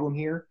performance problem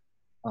here.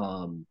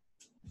 So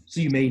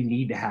you may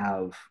need to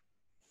have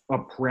a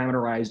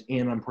parameterized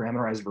and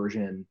unparameterized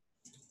version.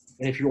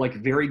 And if you're like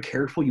very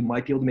careful, you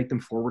might be able to make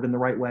them forward in the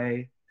right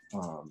way.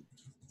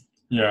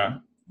 Yeah.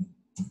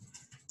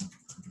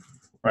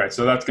 Right,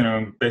 so that's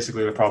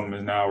basically the problem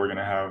is now we're going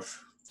to have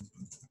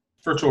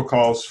virtual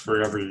calls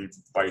for every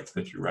byte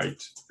that you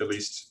write. At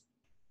least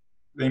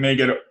they may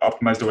get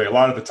optimized away a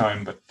lot of the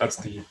time, but that's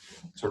the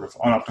sort of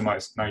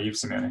unoptimized, naive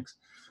semantics.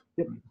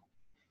 Yep.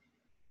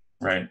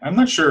 Right. I'm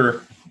not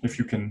sure if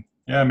you can,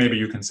 yeah, maybe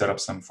you can set up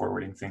some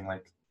forwarding thing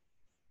like,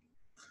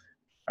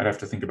 I'd have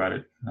to think about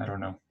it. I don't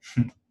know.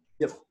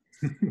 Yep.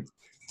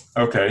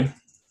 Okay.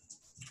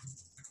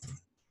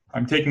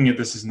 I'm taking it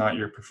this is not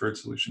your preferred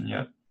solution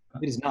yet.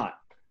 It is not.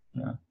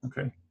 Yeah,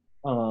 okay.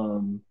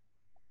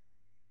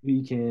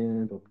 We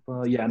can,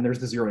 yeah, and there's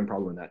the zeroing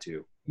problem in that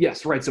too.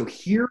 Yes, right. So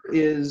here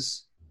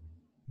is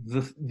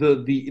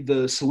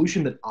the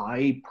solution that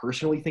I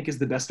personally think is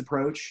the best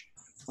approach,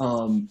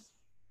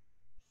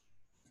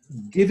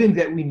 given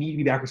that we need to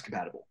be backwards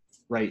compatible,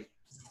 right?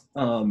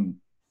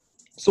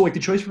 So like the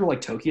choice for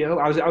like Tokyo,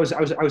 I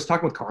was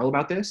talking with Carl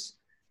about this,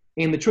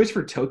 and the choice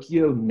for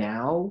Tokyo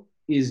now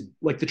is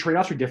like the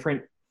trade-offs are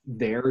different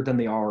there than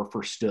they are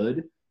for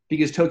Stud,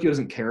 because Tokyo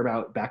doesn't care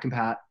about back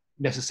compat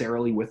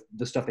necessarily with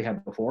the stuff they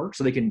had before,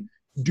 so they can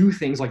do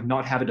things like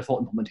not have a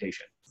default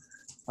implementation.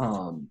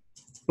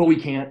 But we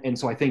can't, and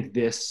so I think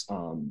this,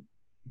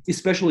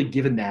 especially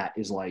given that,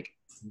 is like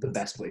the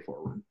best way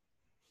forward.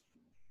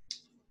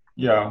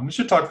 Yeah, let's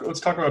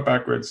talk about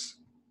backwards.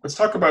 Let's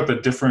talk about the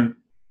different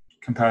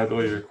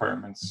compatibility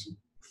requirements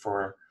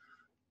for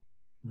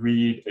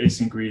read,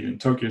 async read, and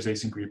Tokyo's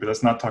async read, but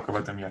let's not talk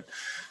about them yet.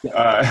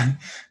 Yeah.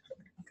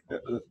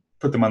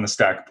 Put them on the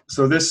stack.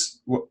 So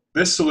this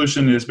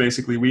solution is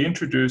basically we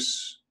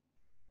introduce,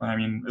 I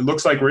mean, it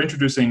looks like we're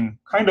introducing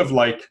kind of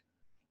like,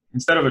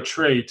 instead of a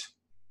trait,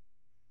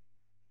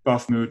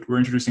 buffmoot, we're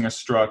introducing a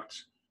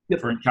struct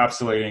for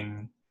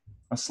encapsulating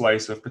a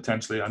slice of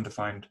potentially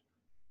undefined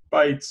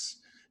bytes.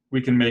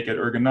 We can make it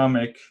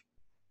ergonomic,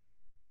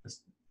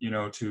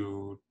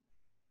 to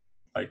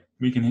like,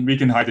 we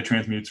can hide the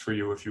transmutes for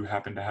you if you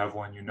happen to have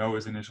one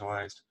is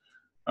initialized.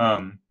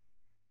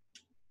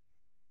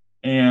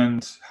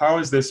 And how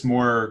is this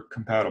more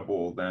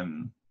compatible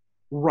than?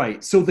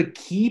 Right. So the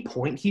key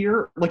point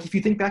here, like if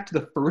you think back to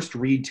the first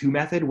read to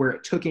method where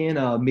it took in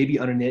a maybe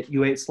uninit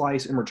U8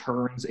 slice and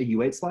returns a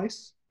U8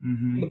 slice.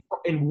 Mm-hmm.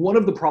 And one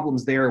of the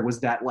problems there was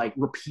that like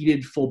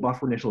repeated full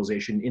buffer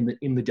initialization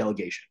in the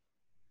delegation.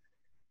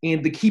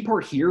 And the key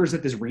part here is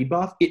that this read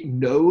buff, it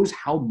knows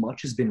how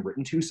much has been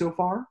written to so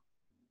far.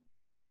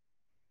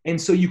 And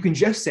so you can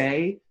just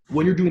say,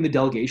 when you're doing the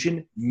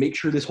delegation, make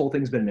sure this whole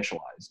thing's been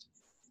initialized.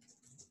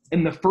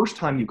 And the first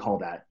time you call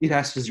that, it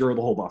has to zero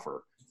the whole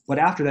buffer. But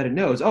after that, it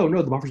knows, oh,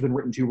 no, the buffer's been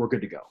written to, we're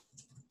good to go.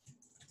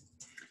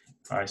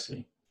 I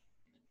see.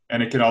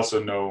 And it can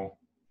also know,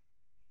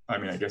 I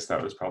mean, I guess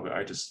that was probably,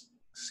 I just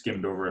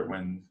skimmed over it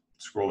when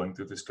scrolling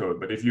through this code.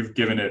 But if you've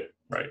given it,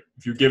 right,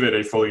 if you give it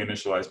a fully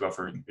initialized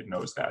buffer, it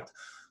knows that.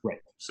 Right.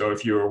 So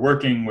if you're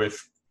working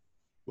with,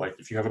 like,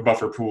 if you have a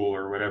buffer pool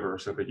or whatever,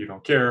 so that you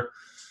don't care,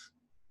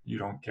 you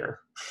don't care.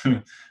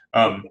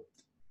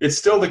 It's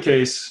still the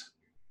case.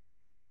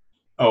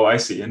 Oh, I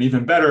see. And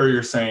even better,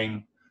 you're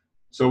saying,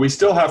 so we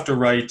still have to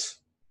write,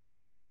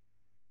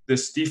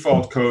 this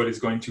default code is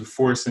going to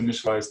force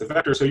initialize the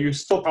vector. So you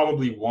still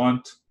probably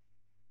want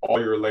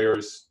all your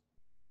layers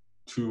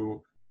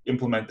to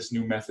implement this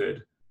new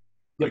method.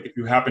 Like if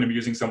you happen to be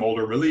using some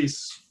older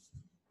release,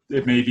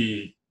 it may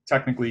be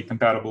technically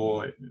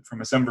compatible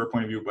from a Semver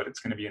point of view, but it's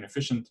going to be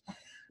inefficient.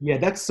 Yeah,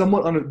 that's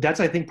somewhat, that's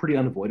I think pretty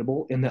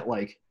unavoidable in that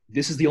like,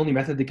 this is the only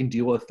method that can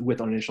deal with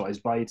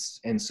uninitialized bytes.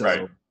 And so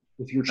right.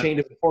 If you're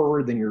chained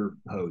forward, then you're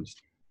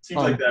hosed.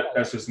 Seems like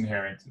that's just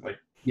inherent. Like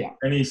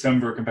any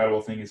Semver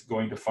compatible thing is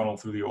going to funnel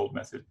through the old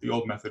method. The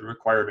old method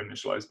required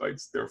initialized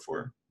bytes,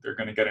 therefore they're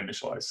going to get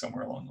initialized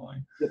somewhere along the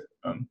line. Yep.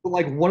 But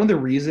like one of the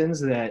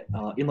reasons that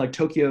in like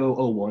Tokyo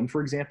 01,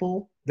 for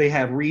example, they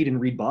have read and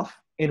read buff,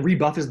 and read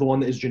buff is the one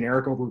that is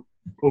generic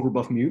over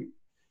buff mute,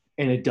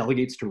 and it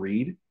delegates to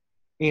read.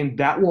 And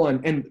that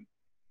one, and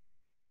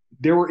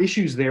there were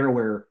issues there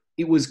where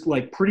it was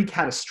like pretty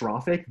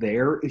catastrophic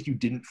there if you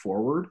didn't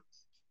forward,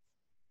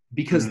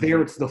 because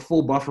there it's the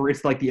full buffer,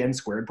 it's like the n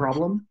squared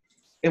problem,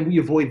 and we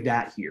avoid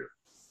that here.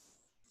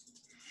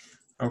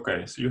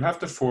 Okay, so you have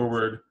to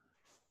forward,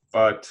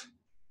 but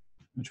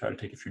let me try to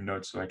take a few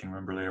notes so I can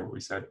remember later what we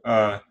said.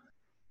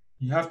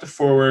 You have to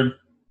forward,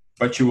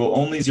 but you will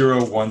only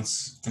zero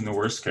once in the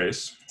worst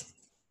case,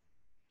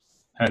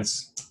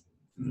 hence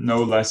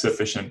no less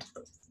efficient,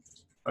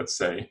 let's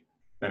say,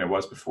 than it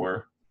was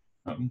before.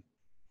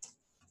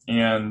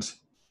 And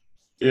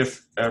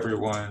if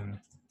everyone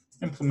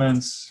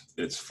implements,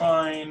 it's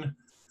fine.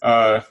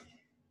 I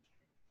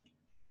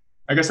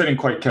guess I didn't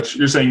quite catch,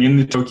 you're saying in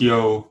the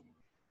Tokyo,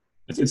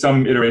 in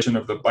some iteration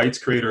of the bytes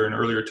creator and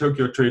earlier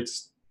Tokyo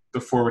traits, the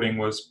forwarding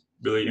was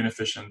really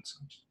inefficient.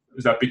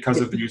 Is that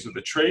because of the use of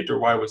the trait, or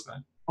why was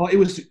that? Oh, it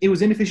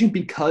was inefficient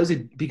because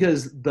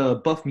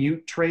the buff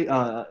mute trait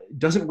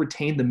doesn't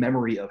retain the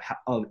memory of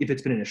if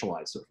it's been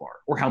initialized so far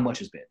or how much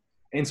has been,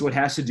 and so it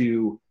has to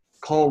do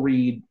call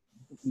read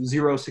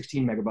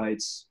 0.16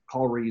 megabytes,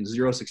 call read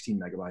 0.16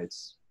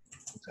 megabytes,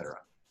 etc.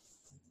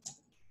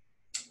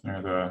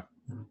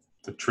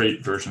 The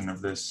trait version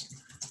of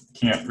this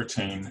can't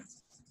retain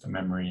the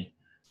memory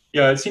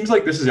Yeah, it seems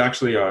like this is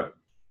actually a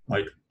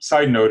like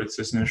side note. It's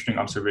just an interesting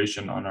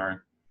observation on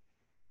our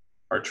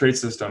trait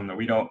system that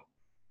we don't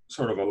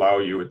sort of allow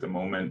you at the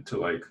moment to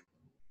like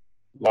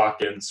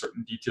lock in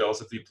certain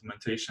details of the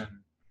implementation.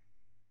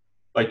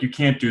 Like you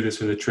can't do this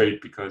with a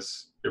trait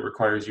because it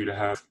requires you to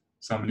have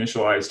some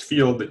initialized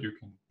field that you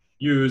can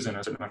use and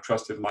a certain amount of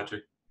trusted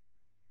logic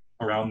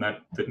around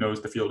that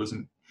knows the field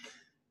isn't.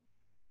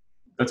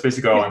 That's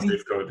basically all Yeah, I on mean,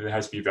 safe code. It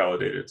has to be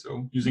validated. So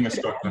you using a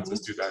could struct add lets us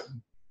do this. that.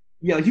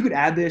 Yeah, like you could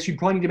add this. You'd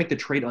probably need to make the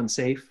trait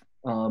unsafe,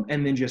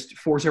 and then just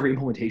force every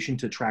implementation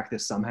to track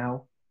this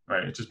somehow.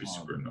 Right. It'd just be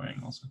super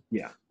annoying also.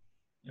 Yeah.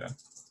 Yeah.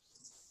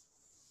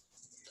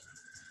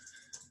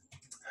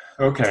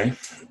 Okay.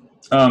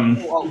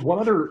 One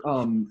other,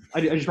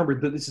 I just remember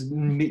that this is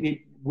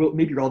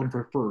maybe relevant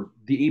for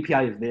the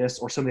API of this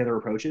or some of the other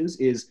approaches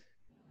is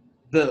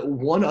the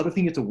one other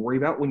thing you have to worry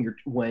about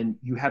when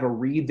you have a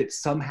read that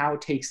somehow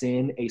takes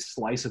in a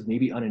slice of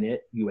maybe uninit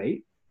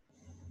U8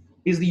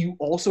 is that you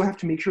also have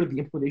to make sure the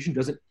implementation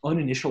doesn't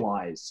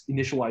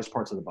initialize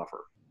parts of the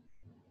buffer.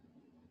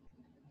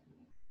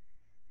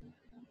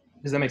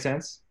 Does that make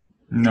sense?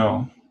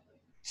 No.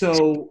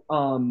 So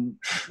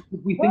if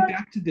we think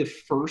back to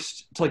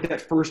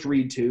that first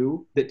read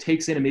too that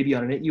takes in a maybe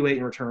uninit U8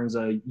 and returns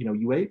a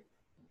U8.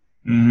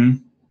 Mm-hmm.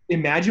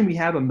 Imagine we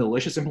have a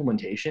malicious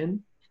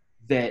implementation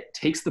that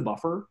takes the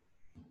buffer,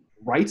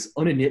 writes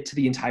uninit to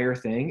the entire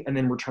thing, and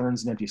then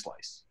returns an empty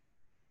slice.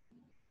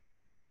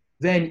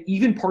 Then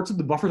even parts of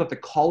the buffer that the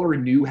caller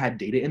knew had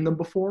data in them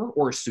before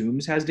or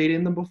assumes has data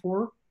in them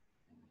before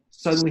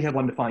suddenly have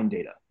undefined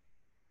data.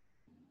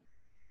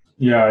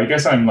 Yeah, I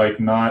guess I'm like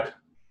not.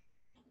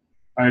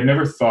 I had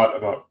never thought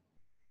about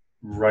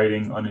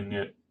writing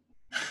uninit.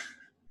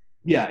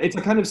 Yeah, it's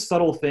a kind of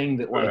subtle thing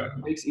that like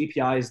makes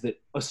APIs that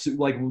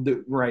assume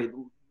right.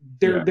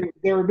 There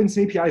have been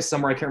some APIs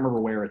somewhere I can't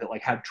remember where that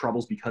like had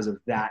troubles because of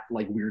that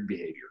like weird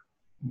behavior.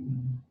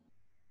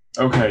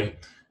 Okay,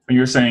 and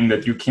you're saying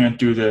that you can't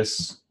do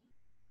this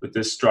with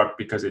this struct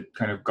because it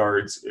kind of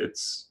guards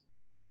it's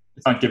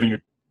not giving you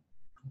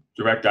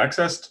direct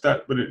access to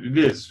that, but it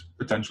is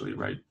potentially,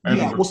 right?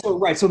 Yeah,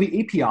 well, so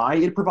the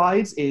API it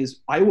provides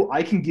is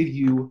I can give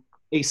you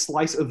a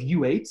slice of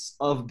U8s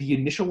of the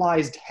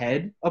initialized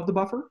head of the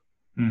buffer,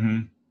 mm-hmm.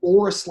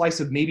 or a slice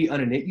of maybe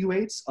uninit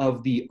U8s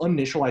of the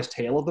uninitialized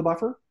tail of the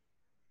buffer.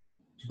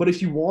 But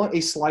if you want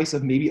a slice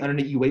of maybe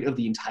uninit U8 of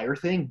the entire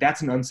thing,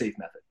 that's an unsafe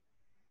method.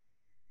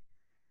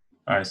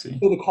 I see.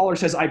 So the caller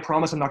says, I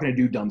promise I'm not going to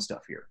do dumb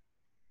stuff here.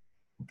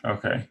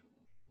 Okay.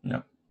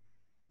 Yeah.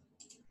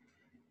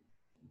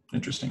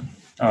 Interesting.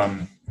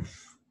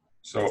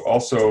 So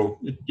also, so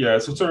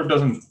it sort of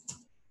doesn't,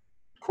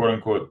 quote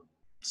unquote,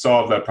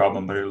 solve that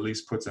problem, but it at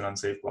least puts an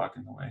unsafe block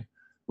in the way.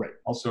 Right.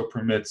 Also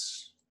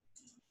permits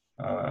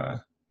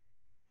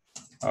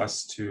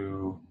us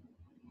to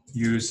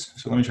use,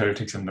 so let me try to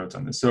take some notes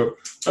on this. So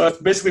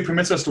basically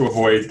permits us to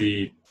avoid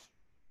the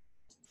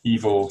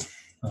evil,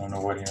 I don't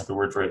know what you have the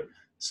word for it,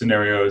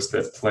 scenarios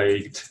that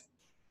plagued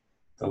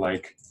the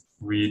like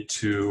read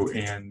to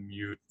and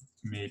mute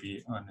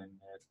maybe uninit.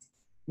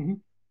 Mm-hmm.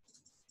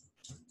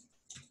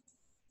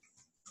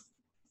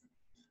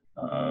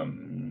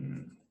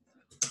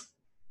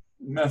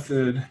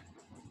 Method,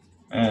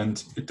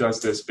 and it does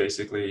this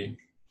basically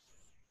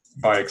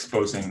by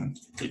exposing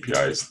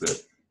APIs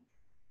that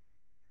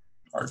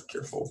are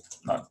careful,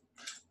 not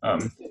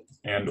and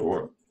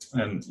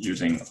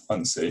using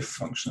unsafe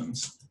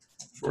functions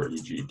for,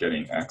 e.g.,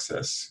 getting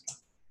access,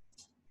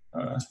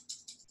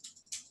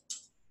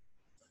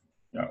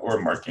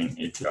 or marking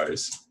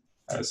APIs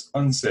as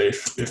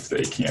unsafe if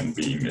they can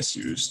be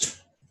misused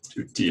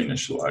to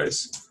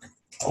deinitialize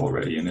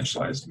already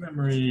initialized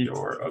memory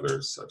or other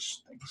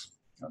such things.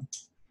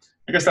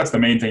 I guess that's the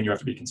main thing you have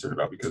to be concerned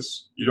about,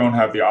 because you don't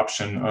have the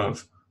option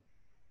of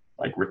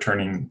like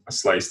returning a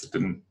slice that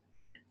didn't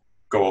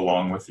go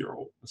along with the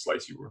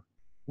slice you were.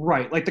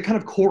 Right, like the kind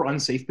of core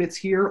unsafe bits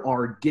here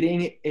are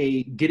getting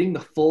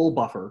the full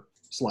buffer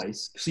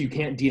slice, so you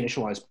can't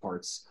deinitialize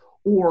parts,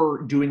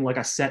 or doing like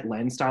a set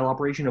lens style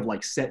operation of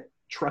like set,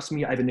 trust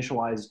me, I've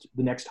initialized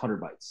the next 100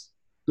 bytes.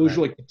 Those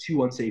are like the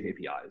two unsafe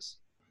APIs.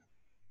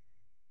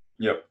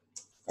 Yep,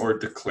 or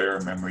declare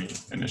memory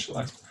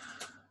initialized.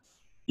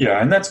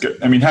 Yeah, and that's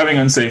good. I mean, having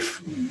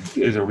unsafe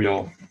is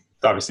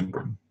obviously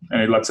important,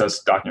 and it lets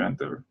us document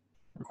the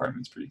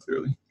requirements pretty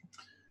clearly.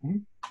 Mm-hmm.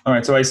 All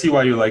right, so I see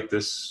why you like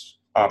this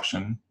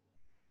option.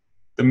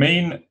 So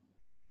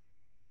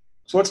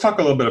let's talk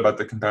a little bit about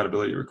the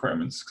compatibility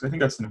requirements, because I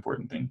think that's an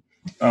important thing.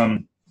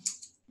 And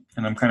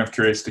I'm kind of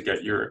curious to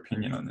get your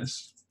opinion on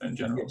this in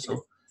general.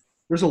 So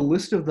there's a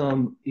list of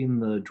them in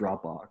the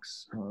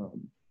Dropbox.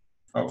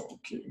 Oh,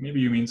 okay. Maybe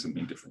you mean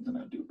something different than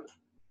I do. But...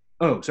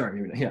 Oh, sorry.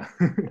 Maybe not. Yeah.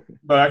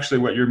 But actually,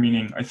 what you're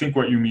meaning, I think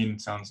what you mean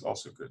sounds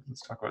also good.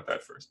 Let's talk about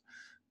that first.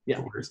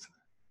 Yeah.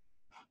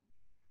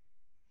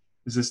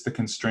 Is this the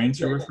constraints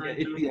you're referring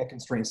to? It's the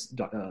constraints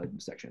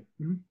section.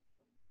 Mm-hmm.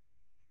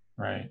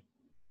 Right.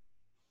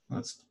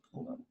 Let's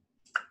hold on.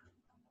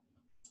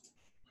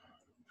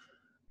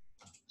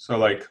 So,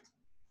 like,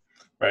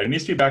 Right. It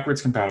needs to be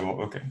backwards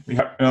compatible. Okay. In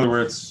other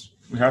words,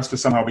 we have to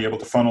somehow be able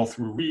to funnel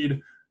through read.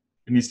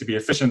 It needs to be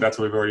efficient. That's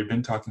what we've already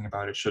been talking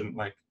about. It shouldn't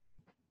like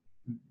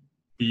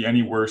be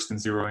any worse than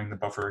zeroing the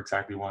buffer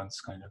exactly once,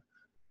 kind of.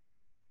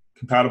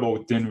 Compatible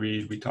with din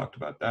read, we talked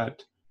about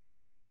that.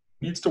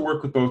 Needs to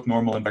work with both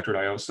normal and vectored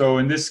I/O. So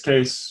in this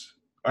case,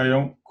 I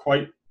don't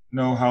quite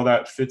know how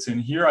that fits in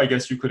here. I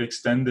guess you could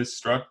extend this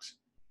struct.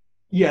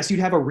 Yes, you'd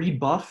have a read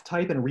buff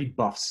type and a read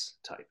buffs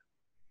type.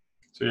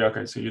 So yeah,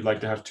 okay. So you'd like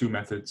to have two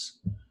methods.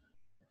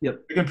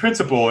 Yep. In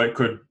principle, it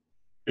could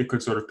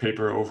sort of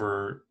paper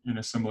over in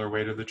a similar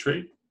way to the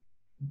trait.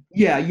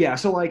 Yeah.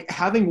 So like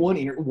having one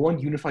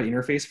unified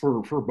interface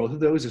for both of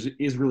those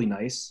is really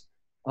nice.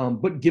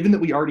 But given that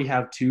we already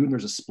have two and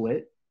there's a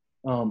split,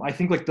 I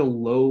think like the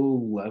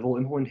low level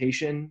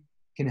implementation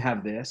can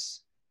have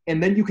this,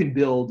 and then you can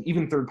build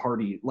even third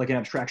party like an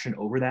abstraction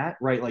over that,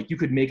 right? Like you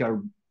could make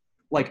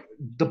like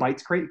the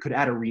bytes crate could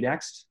add a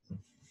readx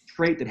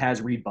trait that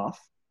has read buff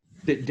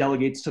that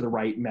delegates to the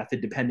right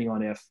method depending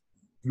on if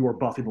your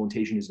buff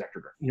implementation is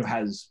vectored,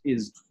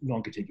 is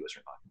non-contiguous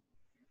or not.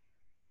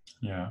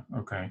 Yeah,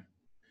 okay.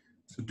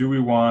 So do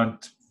we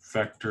want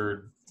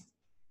vectored?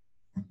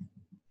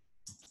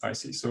 I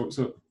see. So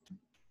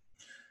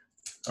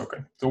okay.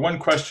 So one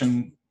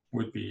question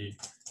would be,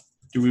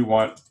 do we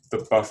want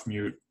the buff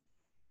mute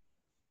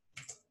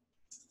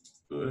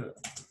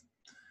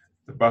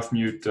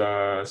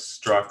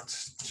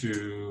struct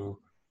to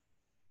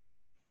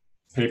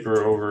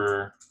paper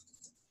over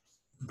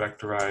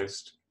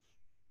vectorized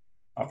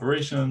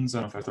operations? I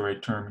don't know if that's the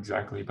right term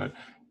exactly, but,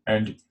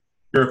 and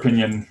your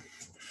opinion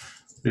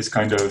is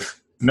kind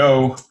of,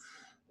 no,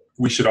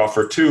 we should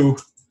offer two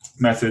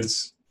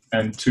methods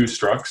and two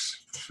structs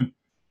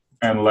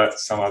and let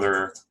some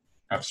other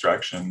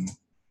abstraction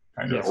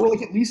kind of. Or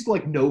like at least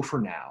like no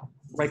for now,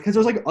 right? Because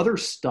there's like other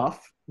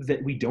stuff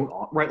that we don't,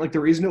 right? Like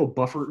there is no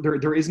buffer,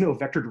 there is no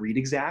vectored read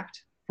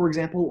exact, for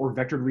example, or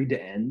vectored read to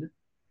end.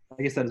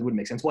 I guess that would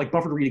make sense. But like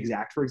buffered read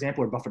exact, for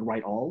example, or buffered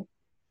write all,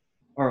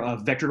 or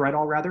vectored write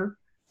all rather.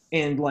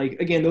 And like,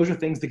 again, those are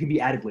things that can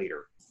be added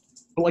later.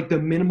 But like the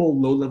minimal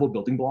low level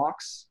building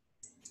blocks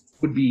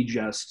would be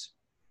just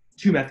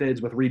two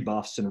methods with read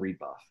buffs and read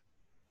buff.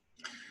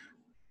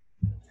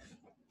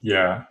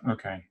 Yeah,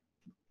 okay.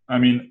 I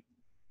mean,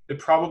 it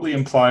probably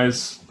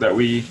implies that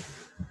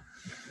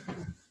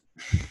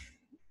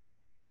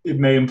it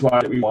may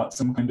imply that we want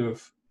some kind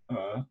of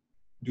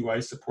do I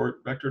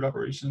support vectored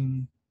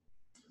operation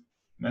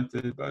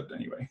method, but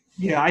anyway.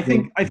 Yeah, I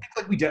think like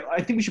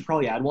I think we should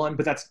probably add one,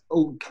 but that's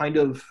kind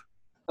of,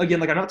 again,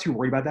 like I'm not too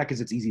worried about that because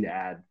it's easy to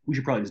add. We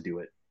should probably just do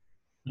it.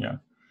 Yeah.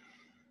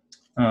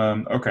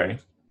 Okay.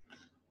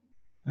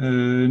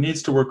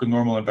 Needs to work with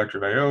normal and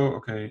vectored I/O.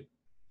 Okay.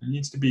 It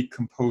needs to be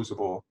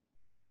composable.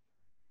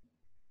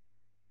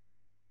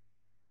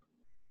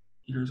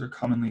 Heaters are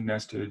commonly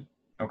nested.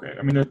 Okay.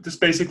 I mean, this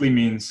basically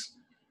means,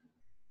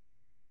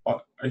 I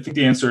think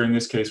the answer in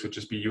this case would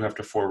just be you have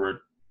to forward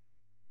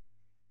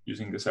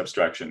using this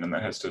abstraction, and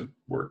that has to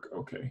work.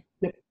 Okay.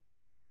 Yep.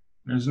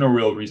 There's no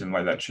real reason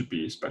why that should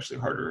be especially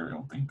harder, I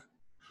don't think.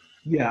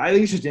 Yeah, I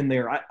think it's just in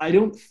there. I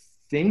don't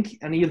think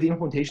any of the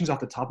implementations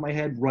off the top of my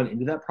head run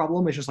into that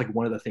problem. It's just like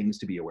one of the things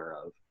to be aware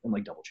of and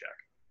like double check.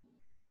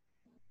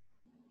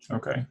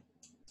 Okay.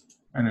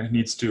 And it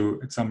needs to,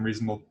 at some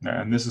reasonable,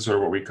 and this is sort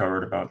of what we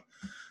covered about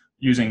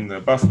using the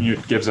buff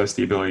mute gives us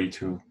the ability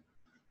to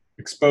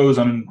expose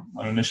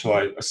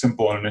uninitialized, a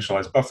simple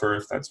uninitialized buffer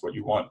if that's what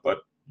you want, but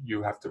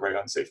you have to write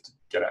unsafe to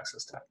get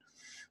access to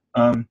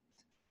that.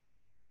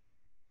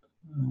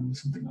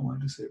 Something I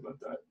wanted to say about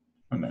that.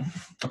 Oh, no.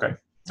 Okay,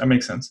 that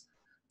makes sense.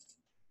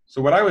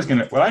 So what I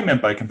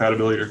meant by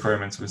compatibility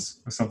requirements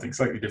was something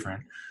slightly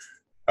different.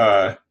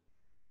 I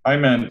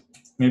meant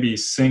maybe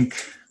sync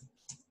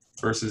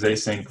versus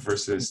async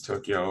versus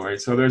Tokyo,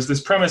 right? So there's this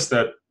premise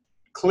that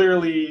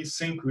clearly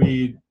sync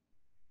read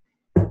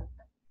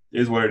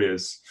is what it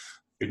is.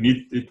 We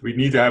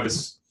need to have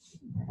this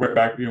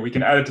back, we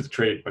can add it to the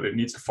trait, but it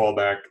needs to fall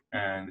back,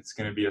 and it's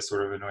going to be a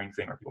sort of annoying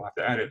thing where people have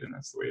to add it, and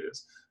that's the way it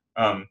is.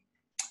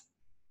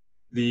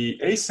 The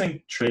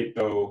async trait,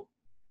 though,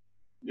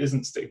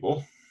 isn't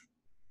stable,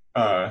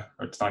 or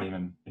it's not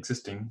even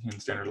existing in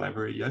standard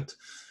library yet.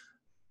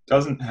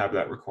 Doesn't have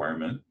that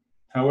requirement.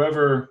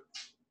 However,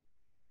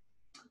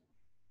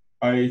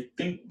 I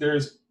think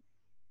there's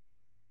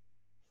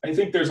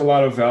a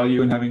lot of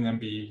value in having them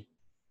be,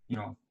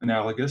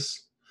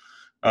 analogous.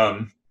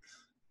 I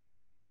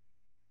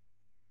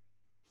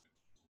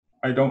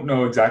don't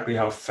know exactly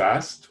how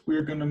fast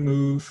we're going to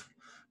move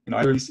in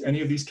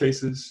any of these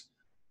cases.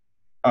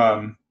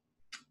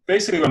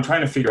 Basically, what I'm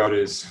trying to figure out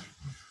is,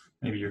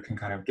 maybe you can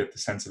kind of get the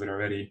sense of it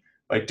already.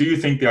 Like, do you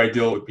think the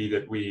ideal would be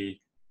that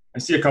I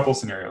see a couple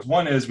scenarios.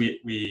 One is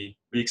we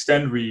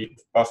extend read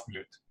buff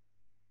mute.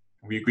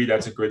 We agree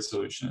that's a good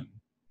solution,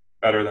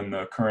 better than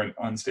the current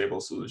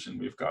unstable solution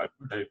we've got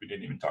that we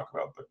didn't even talk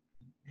about, but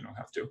you don't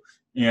have to.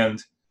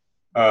 And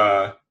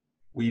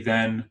we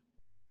then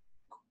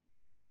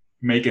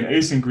make an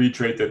async read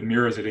trait that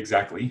mirrors it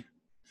exactly.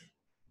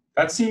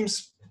 That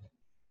seems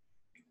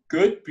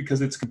good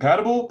because it's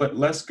compatible, but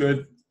less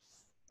good.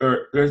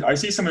 I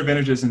see some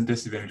advantages and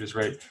disadvantages,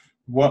 right?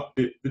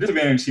 The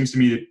disadvantage seems to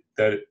me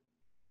that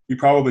we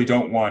probably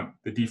don't want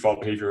the default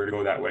behavior to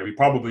go that way. We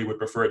probably would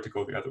prefer it to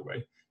go the other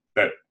way.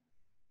 That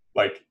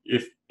like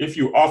if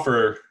you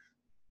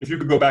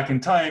could go back in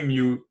time,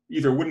 you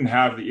either wouldn't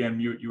have the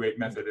mute u8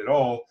 method at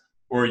all,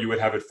 or you would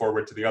have it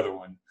forward to the other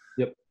one.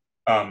 Yep.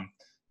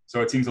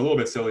 So it seems a little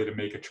bit silly to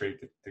make a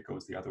trait that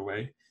goes the other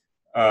way.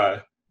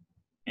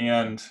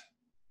 And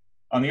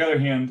on the other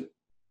hand,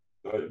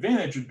 the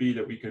advantage would be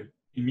that we could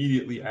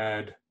immediately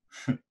add,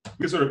 the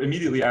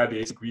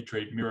async read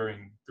trait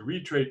mirroring the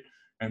read trait,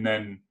 and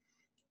then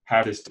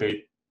have this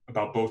debate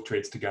about both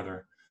traits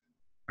together,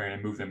 right,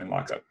 and move them in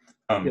lockstep.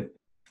 Yep.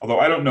 Although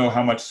I don't know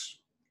how much,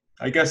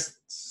 I guess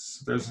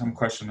there's some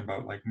question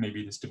about like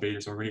maybe this debate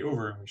is already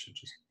over and we should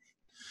just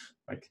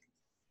like,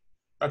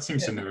 that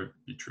seems to never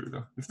be true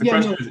though. If the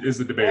question is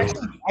the debate actually,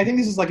 over? I think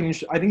this is like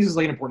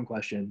an important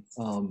question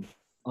of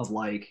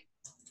like,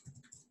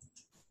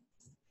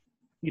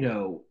 you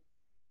know,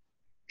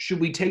 should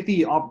we take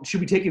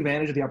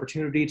advantage of the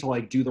opportunity to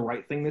like do the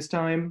right thing this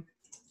time,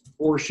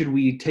 or should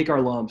we take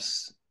our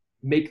lumps,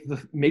 make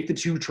the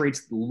two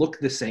traits look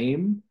the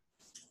same,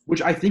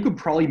 which I think would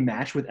probably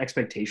match with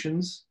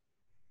expectations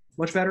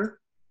much better.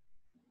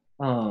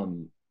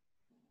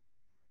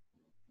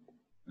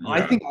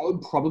 I think I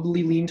would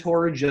probably lean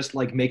toward just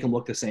like make them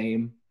look the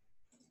same.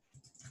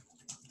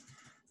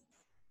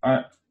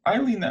 I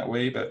lean that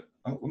way, but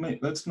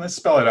let's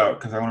spell it out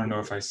because I want to know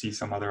if I see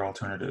some other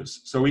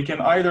alternatives. So we can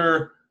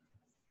either,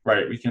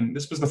 right,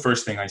 this was the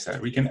first thing I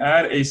said. We can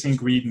add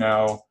async read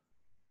now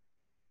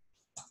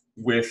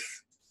with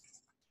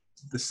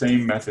the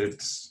same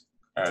methods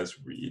as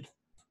read.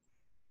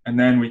 And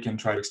then we can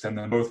try to extend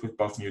them both with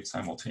buff mute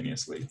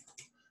simultaneously.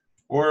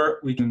 Or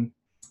we can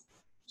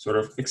sort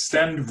of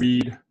extend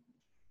read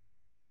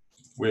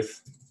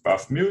with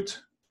buff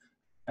mute,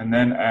 and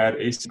then add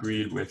async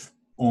read with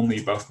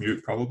only buff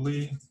mute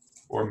probably,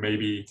 or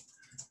maybe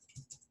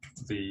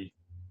the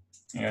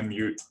and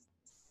mute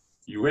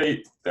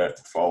u8 that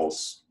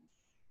falls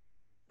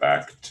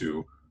back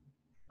to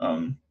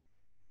the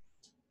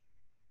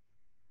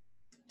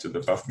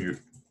buff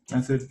mute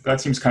method. That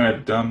seems kind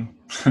of dumb,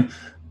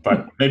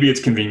 but maybe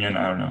it's convenient.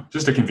 I don't know,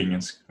 just a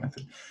convenience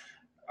method.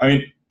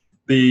 I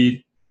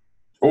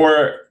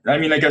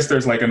guess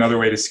there's like another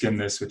way to skin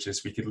this, which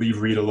is we could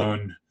leave read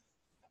alone.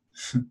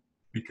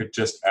 We could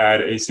just add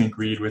async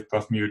read with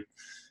buff mute.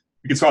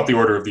 We could swap the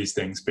order of these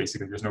things,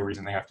 basically. There's no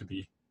reason they have to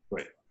be.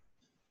 Right.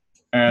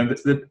 And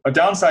a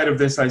downside of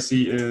this I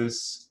see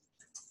is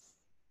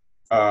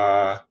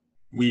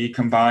we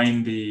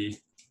combine the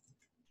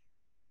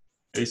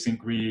async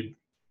read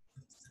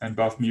and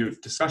buff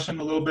mute discussion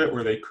a little bit,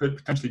 where they could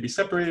potentially be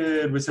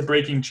separated with a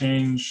breaking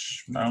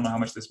change. I don't know how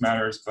much this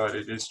matters, but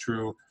it is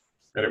true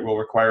that it will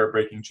require a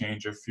breaking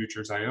change of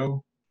futures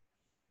IO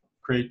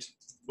crate.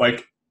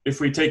 Like if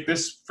we take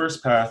this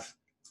first path,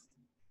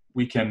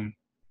 we can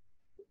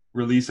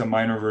release a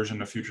minor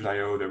version of futures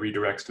IO that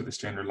redirects to the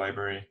standard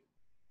library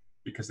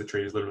because the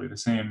trait is literally the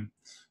same.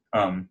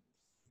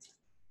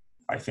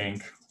 I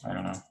think, I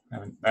don't know, I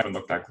haven't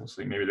looked that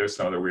closely. Maybe there's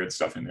some other weird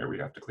stuff in there we'd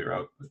have to clear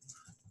out.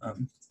 But,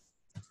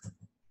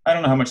 I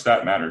don't know how much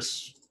that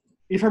matters.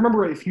 If I remember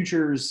right,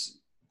 futures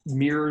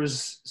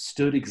mirrors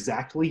stood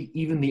exactly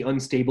even the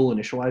unstable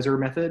initializer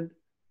method,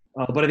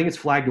 but I think it's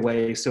flagged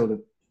away so that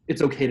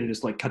it's okay to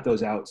just like cut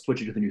those out,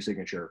 switch it to the new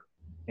signature.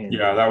 And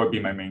yeah, that would be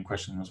my main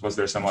question: was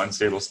there some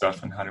unstable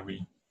stuff, and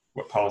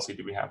what policy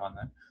do we have on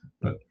that?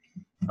 But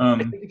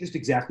I think it just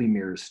exactly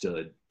mirrors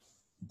stood,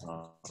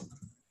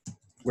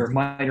 where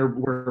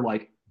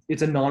like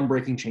it's a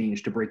non-breaking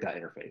change to break that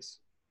interface.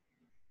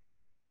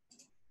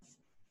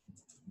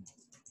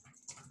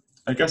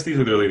 I guess these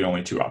are really the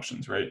only two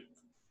options, right?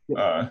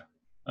 Yep.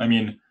 I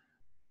mean,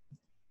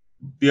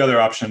 the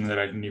other option that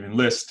I didn't even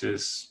list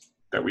is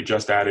that we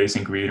just add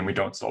async read and we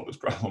don't solve this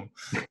problem,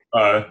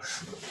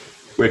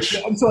 which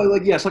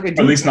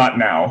at least not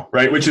now,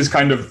 right? Which is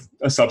kind of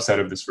a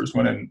subset of this first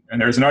one, and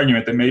there's an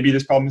argument that maybe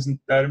this problem isn't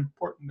that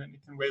important and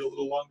it can wait a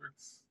little longer.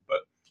 But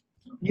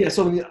yeah,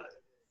 so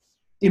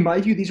in my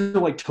view, these are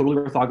like totally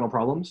orthogonal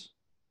problems,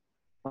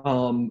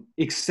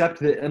 except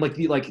that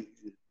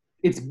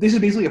this is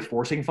basically a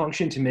forcing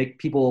function to make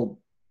people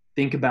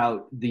think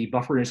about the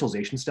buffer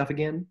initialization stuff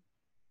again.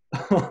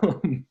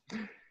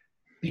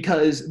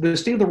 Because the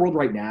state of the world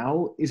right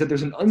now is that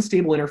there's an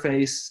unstable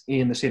interface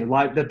in the standard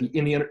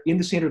in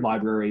the standard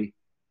library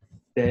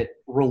that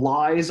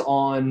relies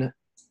on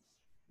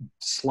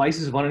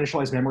slices of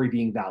uninitialized memory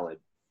being valid,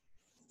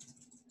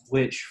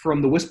 which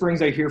from the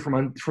whisperings I hear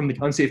from the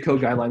unsafe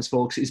code guidelines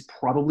folks is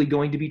probably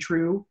going to be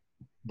true,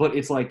 but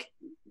it's like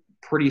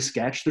pretty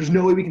sketch. There's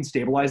no way we can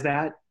stabilize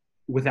that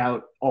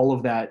without all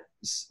of that,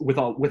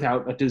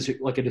 without a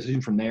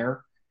decision from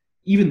there.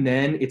 Even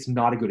then, it's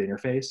not a good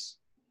interface.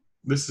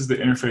 This is the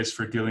interface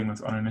for dealing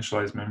with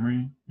uninitialized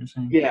memory, you're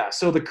saying? Yeah,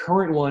 so the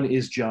current one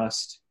is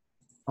just,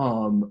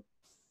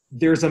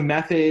 there's a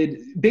method,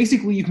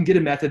 basically you can get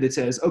a method that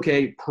says,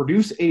 okay,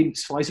 produce a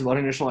slice of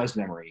uninitialized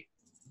memory.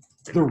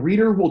 the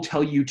reader will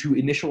tell you to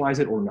initialize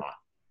it or not,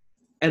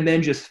 and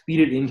then just feed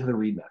it into the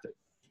read method.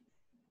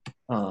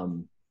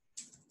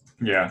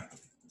 Yeah.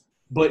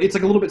 But it's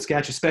like a little bit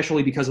sketch,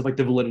 especially because of like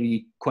the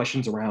validity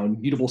questions around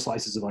mutable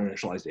slices of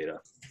uninitialized data.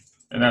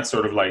 And that's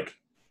sort of like,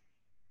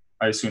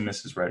 I assume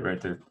this is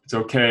right? That it's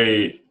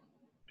okay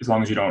as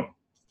long as you don't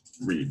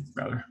read,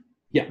 rather.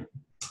 Yeah.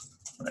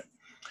 Right.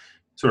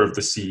 Sort of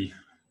the C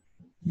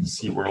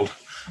world.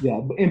 Yeah,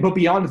 but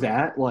beyond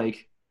that,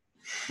 like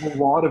a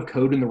lot of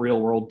code in the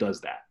real world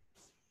does that.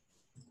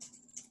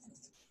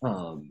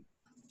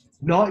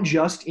 Not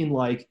just in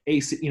like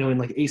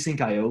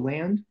async IO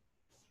land,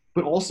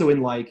 but also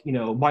in like,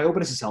 my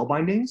OpenSSL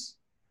bindings.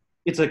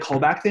 It's a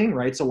callback thing,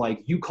 right? So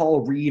like you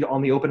call read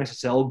on the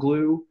OpenSSL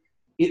glue,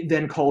 it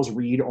then calls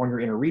read on your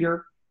inner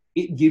reader.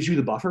 It gives you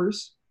the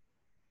buffers.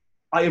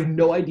 I have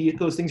no idea if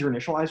those things are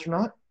initialized or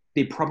not.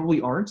 They probably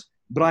aren't,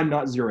 but I'm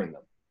not zeroing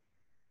them.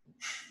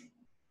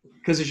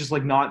 Because it's just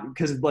like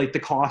because like the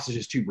cost is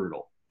just too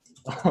brutal.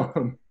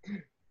 I'm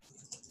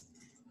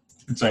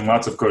saying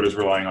lots of code is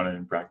relying on it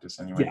in practice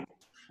anyway.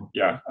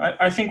 Yeah.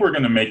 I think we're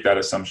going to make that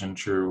assumption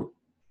true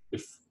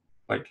if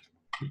like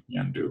we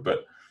can do,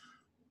 but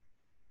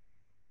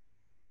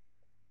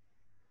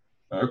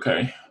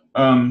okay.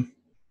 I'm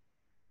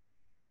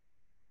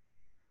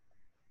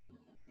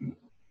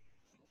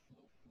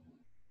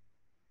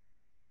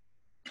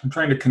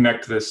trying to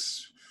connect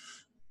this,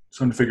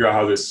 trying to figure out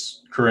how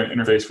this current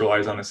interface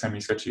relies on a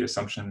semi-sketchy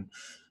assumption,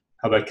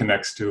 how that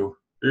connects to,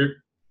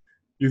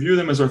 you view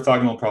them as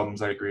orthogonal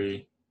problems, I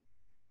agree.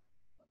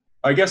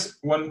 I guess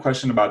one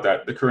question about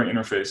that, the current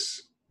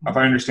interface, if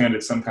I understand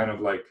it's some kind of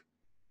like,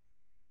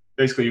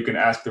 basically you can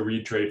ask the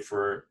read trait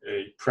for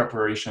a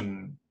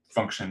preparation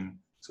function,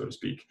 so to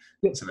speak.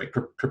 Yep. So like,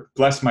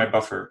 bless my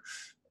buffer,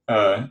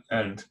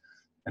 and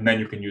then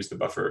you can use the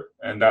buffer.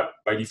 And that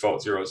by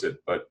default zeroes it,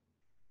 but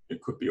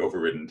it could be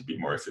overridden to be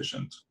more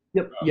efficient.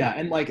 Yep. Yeah,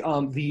 and like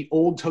the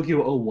old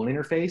Tokyo 01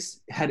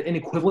 interface had an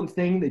equivalent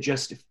thing that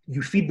just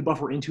you feed the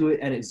buffer into it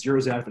and it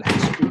zeroes it out if it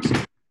has to. Oops.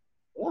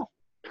 Oh,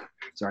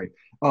 sorry.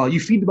 You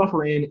feed the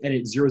buffer in and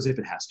it zeroes it if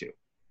it has to.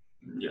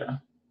 Yeah.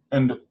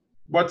 And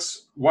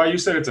why you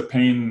said it's a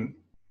pain?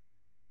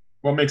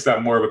 What makes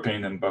that more of a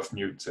pain than buff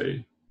mute,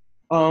 say?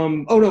 Oh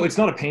no, it's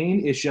not a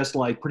pain. It's just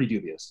like pretty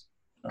dubious.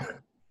 Okay.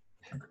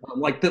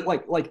 Like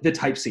the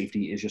type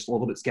safety is just a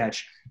little bit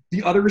sketch.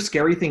 The other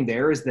scary thing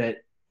there is that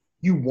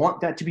you want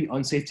that to be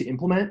unsafe to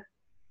implement,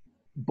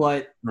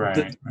 but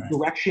the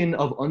direction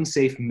of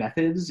unsafe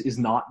methods is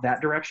not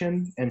that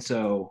direction, and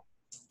so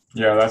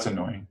yeah, that's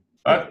annoying.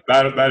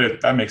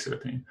 That makes it a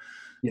pain.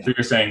 Yeah. So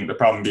you're saying the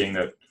problem being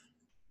that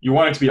you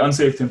want it to be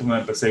unsafe to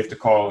implement but safe to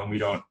call, and we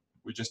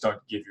just don't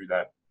give you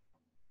that.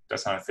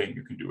 That's not a thing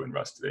you can do in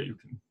Rust today.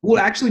 Well,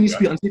 it actually needs to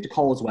be unsafe to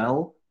call as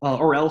well,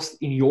 or else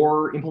in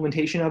your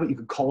implementation of it, you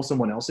could call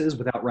someone else's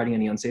without writing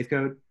any unsafe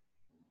code.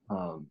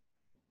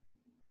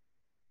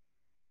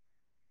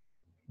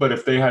 But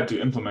if they had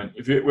to implement,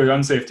 if it was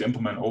unsafe to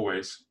implement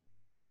always.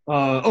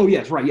 Oh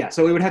yes, right, yeah.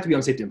 So it would have to be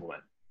unsafe to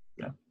implement.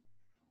 Yeah,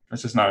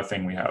 that's just not a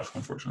thing we have,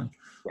 unfortunately.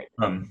 Right.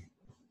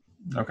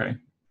 Okay.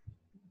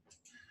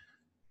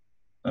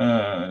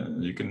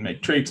 You can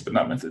make traits, but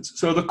not methods.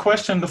 So the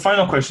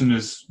final question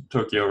is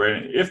Tokyo,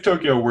 right? If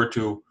Tokyo were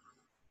to,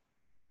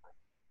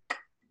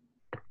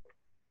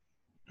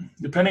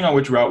 depending on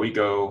which route we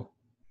go,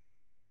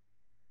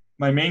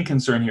 my main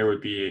concern here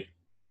would be,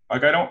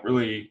 like, I don't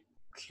really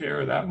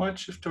care that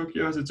much if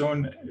Tokyo has its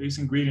own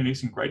async read and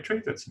async write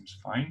trait. That seems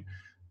fine,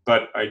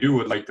 but I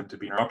would like them to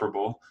be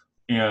interoperable.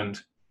 And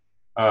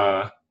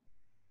I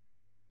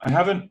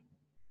haven't.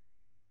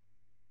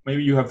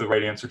 Maybe you have the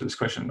right answer to this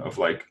question of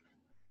like,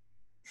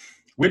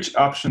 which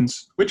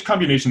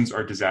combinations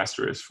are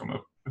disastrous from a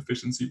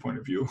efficiency point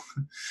of view?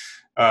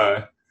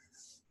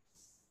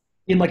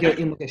 In like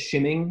a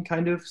shimming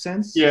kind of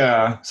sense.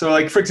 Yeah. So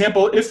like, for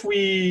example, if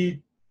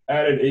we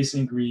added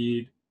async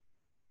read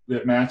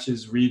that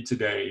matches read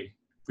today,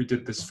 if we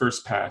did this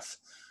first path,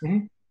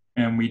 mm-hmm.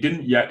 and we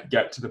didn't yet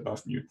get to the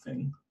buff mute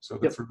thing, so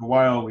that for a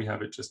while we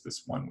have it just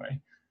this one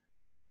way,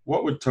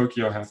 what would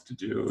Tokyo have to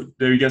do?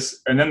 I guess,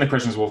 and then the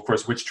question is, well, of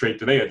course, which trait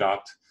do they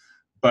adopt?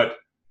 But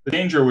the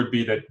danger would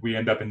be that we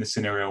end up in this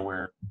scenario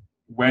where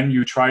when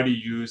you try to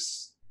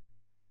use,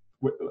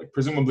 like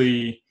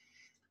presumably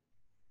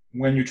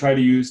when you try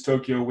to use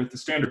Tokyo with the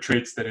standard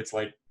traits, that it's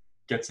like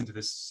gets into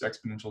this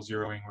exponential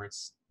zeroing where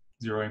it's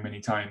zeroing many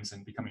times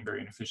and becoming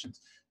very inefficient.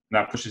 And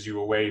that pushes you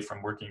away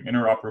from working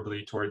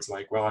interoperably towards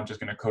like, well, I'm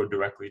just going to code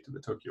directly to the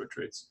Tokyo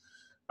traits.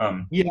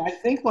 Yeah, I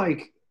think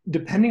like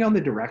depending on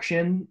the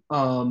direction,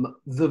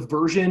 the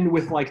version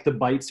with like the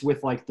bytes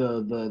with like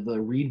the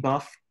read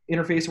buff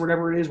interface or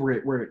whatever it is,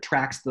 where it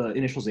tracks the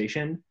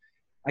initialization,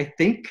 I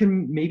think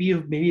can maybe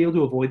able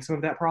to avoid some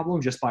of that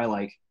problem just by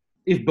like,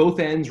 if both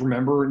ends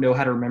know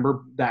how to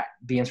remember that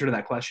the answer to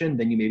that question,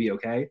 then you may be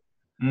okay.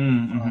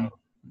 Mm-hmm.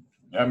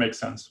 That makes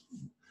sense.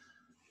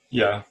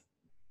 Yeah,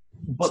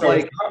 but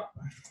I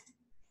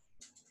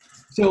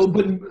don't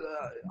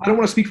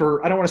want to speak for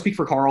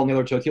Carl and the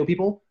other Tokyo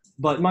people,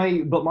 but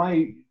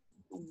my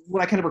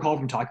what I kind of recall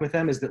from talking with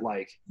them is that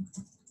like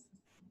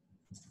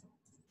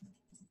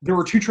there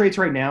were two traits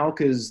right now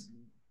because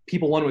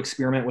people want to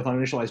experiment with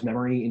uninitialized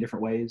memory in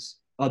different ways.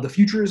 The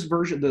futures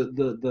version,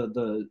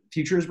 the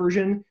futures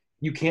version,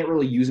 you can't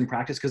really use in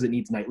practice because it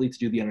needs nightly to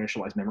do the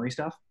uninitialized memory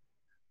stuff,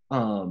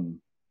 right?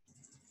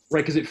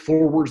 Because it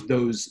forwards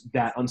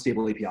that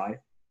unstable API,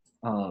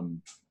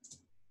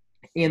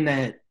 and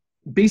that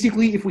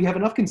basically, if we have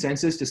enough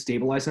consensus to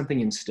stabilize something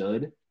in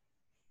stud,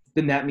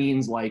 then that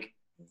means like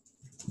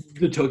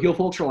the Tokyo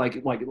folks are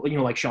like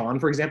like Sean,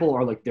 for example,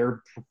 are like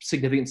they're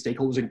significant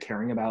stakeholders in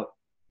caring about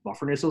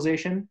buffer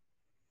initialization.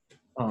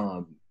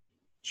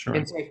 Sure.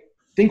 And so I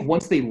think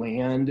once they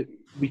land,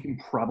 we can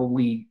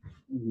probably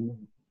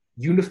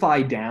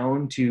unify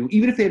down to,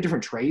 even if they have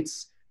different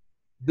traits,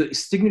 the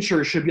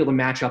signature should be able to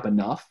match up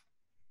enough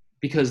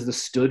because the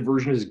stud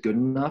version is good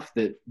enough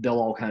that they'll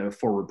all kind of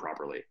forward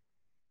properly,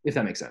 if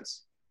that makes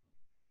sense.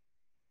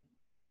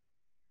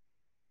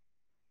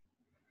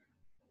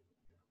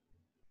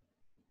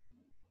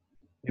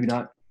 Maybe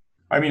not.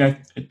 I mean,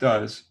 it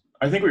does.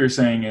 I think what you're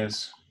saying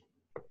is,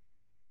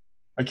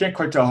 I can't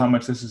quite tell how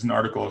much this is an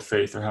article of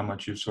faith or how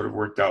much you've sort of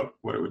worked out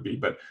what it would be,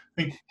 but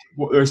I think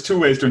there's two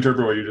ways to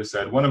interpret what you just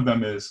said. One of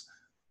them is,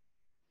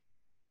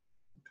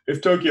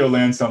 if Tokyo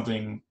lands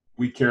something,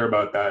 we care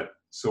about that,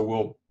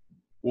 so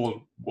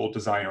we'll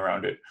design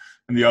around it.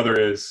 And the other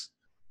is,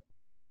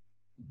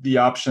 the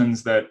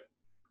options that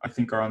I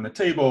think are on the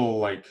table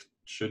like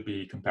should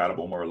be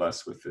compatible more or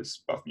less with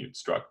this buff mute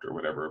struct or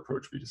whatever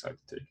approach we decide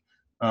to take.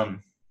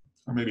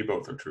 Or maybe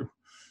both are true.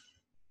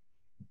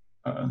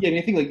 Yeah, I mean,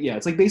 I think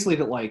it's like basically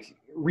that like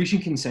reaching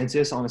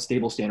consensus on a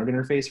stable standard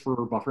interface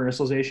for buffer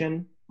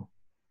initialization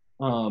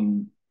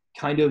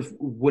kind of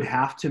would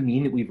have to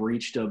mean that we've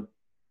reached a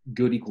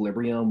good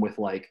equilibrium with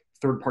like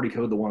third-party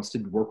code that wants to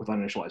work with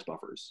uninitialized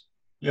buffers.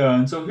 Yeah,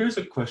 and so here's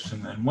a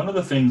question then. One of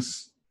the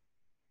things,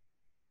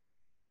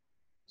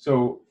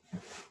 okay,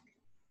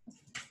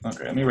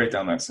 let me write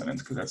down that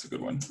sentence because that's a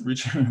good one.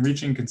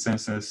 Reaching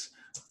consensus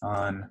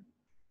on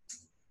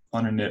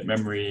uninit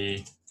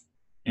memory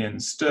in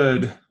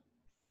stud,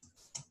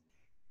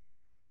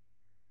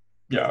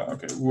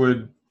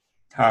 would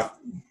have,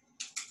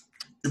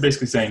 you're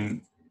basically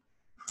saying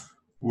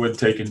would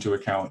take into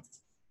account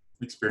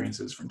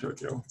experiences from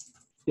Tokyo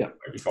by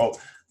default.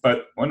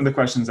 But one of the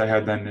questions I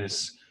had then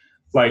is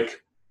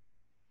like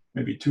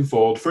maybe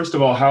twofold. First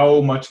of all, how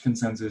much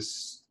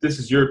consensus, this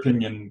is your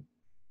opinion,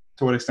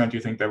 to what extent do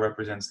you think that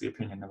represents the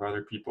opinion of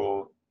other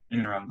people in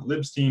and around the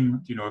libs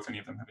team? Do you know if any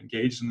of them have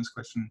engaged in this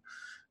question?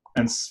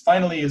 And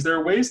finally, is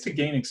there ways to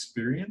gain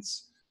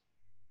experience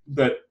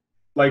that,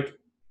 like,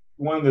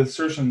 one of the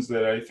assertions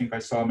that I think I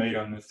saw made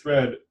on the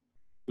thread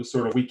was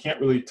sort of, we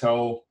can't really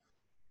tell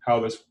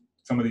how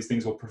some of these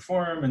things will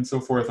perform and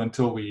so forth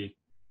until we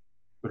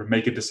sort of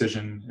make a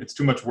decision. It's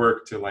too much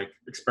work to like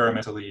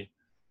experimentally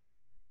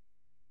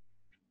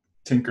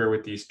tinker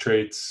with these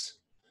traits.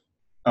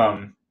 You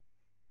kind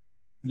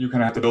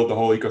of have to build the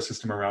whole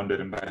ecosystem around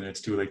it, and then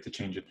it's too late to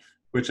change it,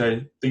 which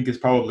I think is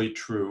probably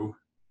true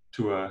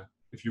to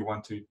if you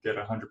want to get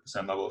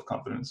 100% level of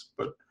confidence,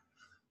 but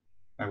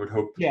I would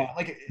hope. Yeah,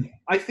 like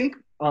I think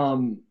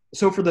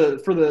so for the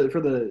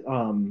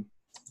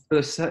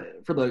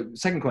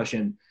second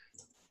question,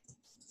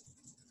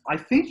 I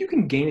think you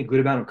can gain a good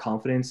amount of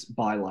confidence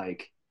by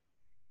like,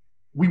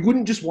 we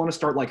wouldn't just want to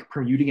start like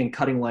permuting and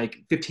cutting like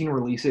 15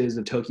 releases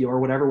of Tokyo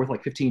or whatever with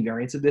like 15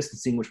 variants of this and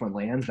seeing which one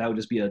lands. That would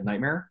just be a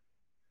nightmare.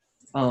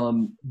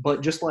 But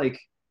just like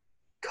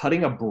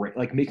cutting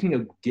like making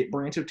a Git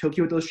branch of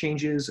Tokyo with those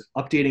changes,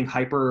 updating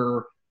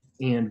Hyper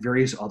and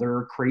various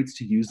other crates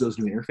to use those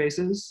new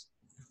interfaces,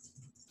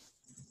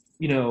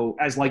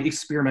 as like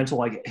experimental,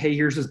 like, hey,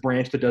 here's this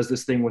branch that does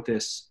this thing with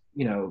this,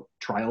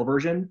 trial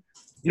version.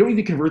 You don't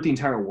need to convert the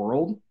entire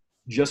world,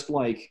 just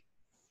like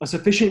a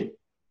sufficient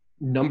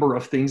number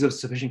of things of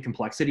sufficient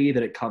complexity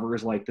that it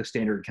covers like the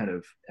standard kind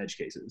of edge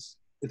cases,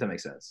 if that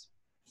makes sense.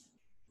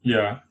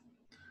 Yeah.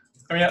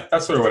 I mean,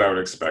 that's sort of what I would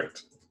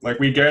expect. Like,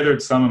 we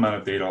gathered some amount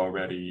of data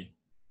already,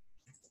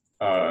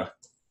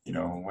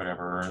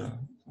 whatever,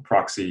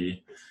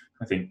 proxy.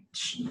 I think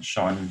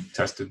Sean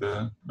tested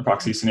the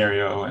proxy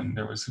scenario, and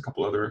there was a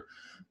couple other,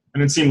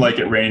 and it seemed like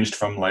it ranged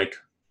from like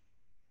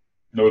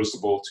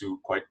noticeable to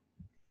quite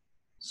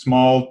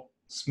small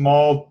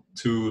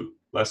to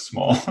less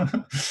small.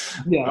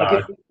 Yeah,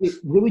 like it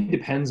really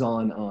depends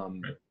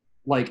on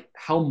like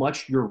how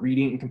much you're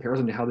reading in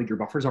comparison to how big your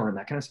buffers are and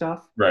that kind of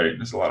stuff. Right,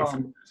 there's a lot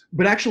of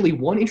but actually,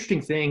 one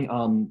interesting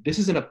thing, this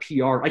isn't a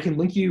PR. I can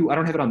link you. I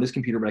don't have it on this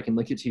computer, but I can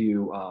link it to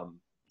you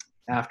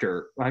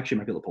after. Well, actually, I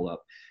might be able to pull it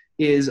up.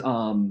 Is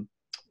a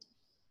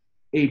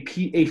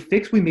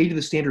fix we made to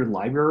the standard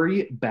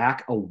library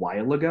back a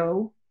while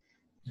ago.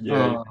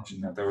 Yeah, you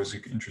mentioned that. That was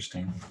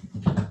interesting.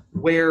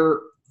 Where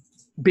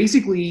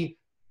basically,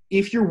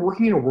 if you're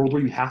working in a world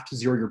where you have to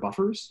zero your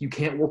buffers, you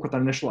can't work with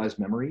uninitialized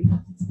memory.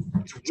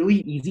 It's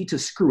really easy to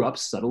screw up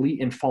subtly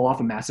and fall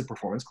off a massive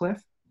performance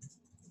cliff.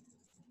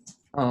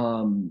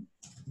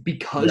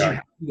 Because you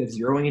have to be at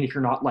zeroing, and if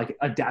you're not like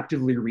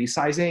adaptively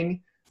resizing,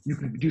 you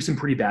can do some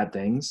pretty bad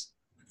things.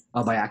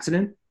 by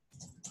accident.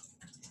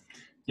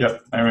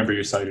 Yep, I remember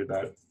you cited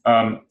that.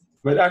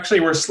 But actually,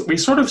 we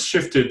sort of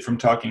shifted from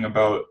talking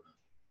about,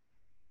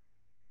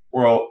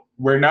 well,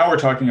 we're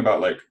talking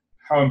about like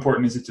how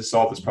important is it to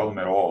solve this problem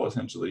at all,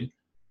 essentially,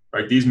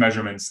 right? These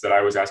measurements that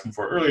I was asking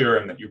for earlier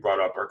and that you brought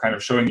up are kind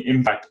of showing the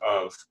impact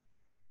of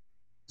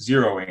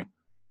zeroing,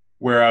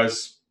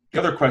 whereas the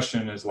other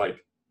question is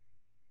like,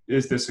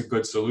 is this a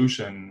good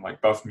solution,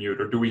 like buff mute,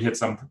 or do we hit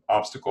some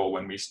obstacle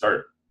when we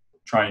start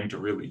trying to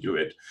really do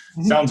it?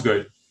 Mm-hmm. Sounds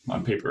good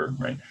on paper,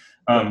 right?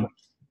 Yeah.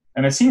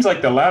 And it seems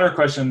like the latter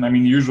question, I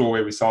mean, the usual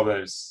way we solve that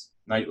is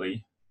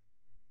nightly.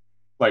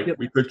 Like Yep.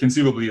 we could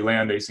conceivably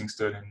land async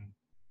stood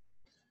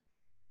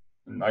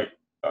and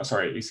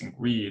async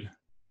read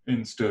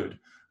in stood,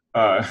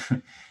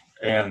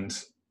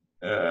 and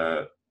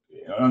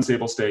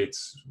unstable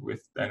states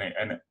with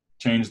and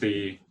change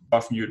the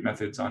buff mute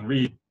methods on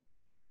read.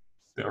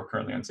 They are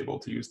currently unstable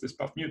to use this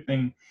buff mute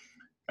thing,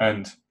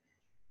 and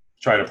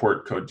try to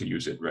port code to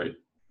use it, right?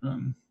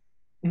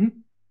 Mm-hmm.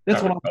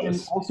 That's what I'm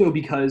saying. Also,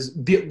 because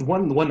the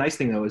one nice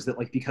thing though is that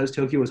like because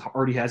Tokyo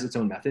already has its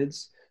own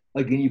methods,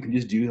 like then you can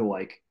just do the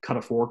like cut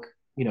a fork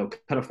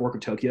of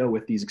Tokyo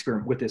with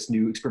this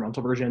new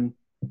experimental version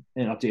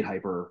and update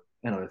hyper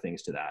and other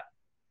things to that.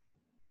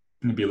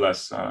 And it'd be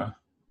less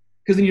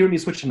because then you don't need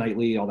to switch to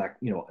nightly, all that,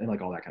 and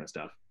like all that kind of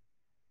stuff.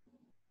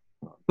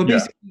 But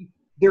basically,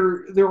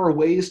 there are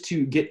ways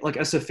to get like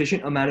a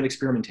sufficient amount of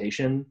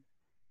experimentation.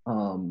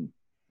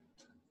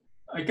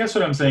 I guess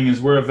what I'm saying is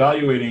we're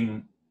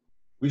evaluating.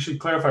 We should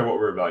clarify what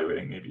we're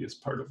evaluating, maybe as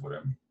part of what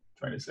I'm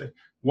trying to say.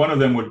 One of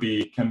them would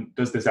be,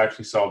 does this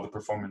actually solve the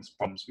performance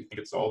problems we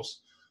think it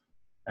solves?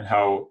 And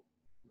how,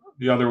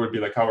 the other would be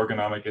like, how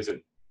ergonomic is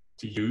it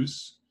to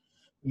use?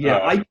 Yeah,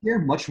 I care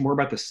much more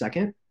about the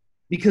second,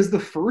 because the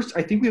first,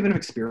 I think we have enough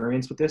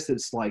experience with this.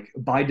 It's like,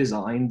 by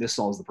design, this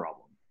solves the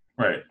problem.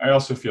 Right, I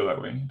also feel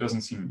that way. It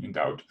doesn't seem in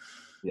doubt.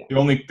 Yeah. The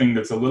only thing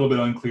that's a little bit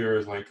unclear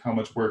is like, how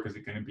much work is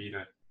it going to be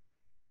to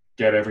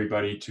get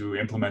everybody to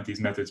implement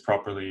these methods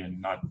properly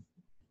and not,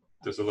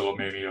 there's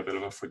maybe a bit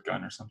of a foot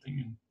gun or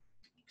something,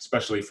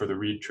 especially for the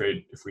read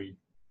trait if we,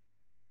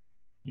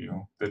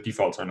 the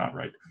defaults are not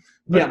right.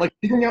 But, yeah, like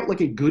figuring out like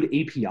a good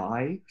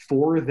API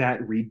for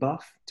that read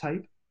buff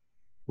type,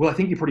 well, I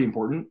think be pretty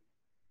important,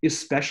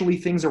 especially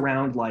things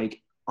around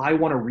like, I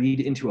want to read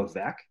into a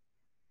vec,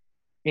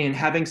 and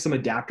having some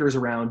adapters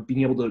around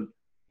being able to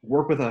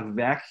work with a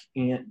vec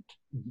and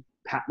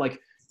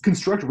like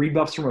construct read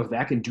buffs from a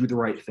vec and do the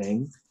right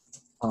thing.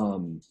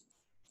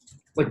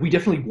 Like we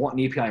definitely want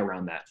an API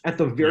around that. At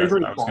the very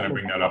bottom of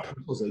the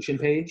visualization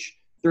page,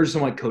 there's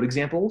some like code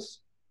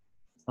examples.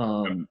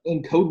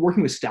 And code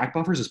working with stack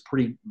buffers is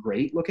pretty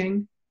great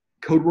looking.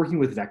 Code working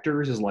with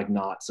vectors is like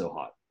not so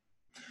hot.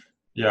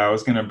 Yeah, I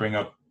was going to bring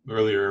up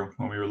earlier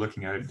when we were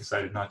looking at it,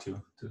 decided not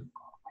to.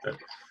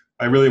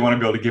 I really want to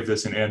be able to give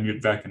this an and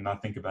mute vec and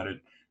not think about it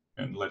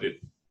and let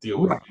it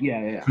deal with it.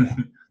 Yeah.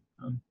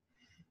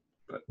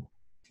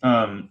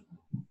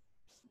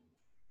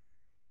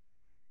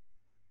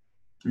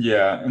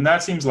 Yeah, and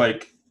that seems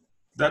like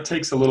that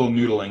takes a little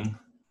noodling.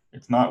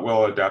 It's not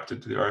well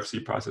adapted to the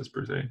RFC process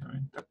per se. I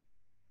mean,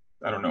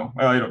 I don't know.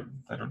 I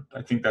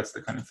think that's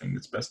the kind of thing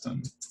that's best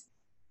on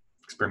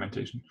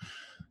experimentation.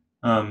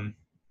 I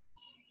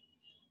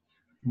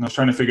was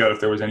trying to figure out if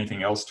there was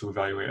anything else to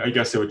evaluate. I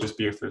guess it would just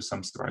be if there's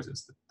some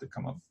surprises that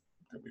come up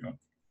that we don't,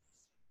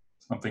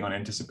 something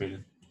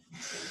unanticipated.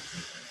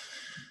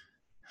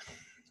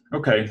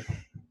 Okay.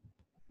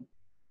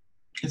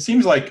 It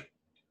seems like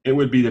it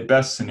would be the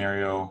best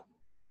scenario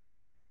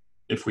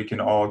if we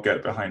can all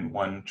get behind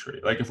one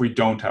trait. Like if we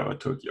don't have a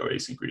Tokyo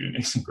async read and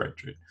async write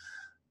trait.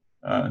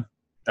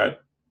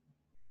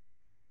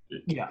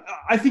 Yeah,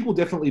 I think we'll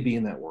definitely be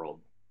in that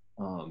world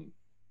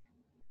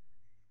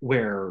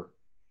where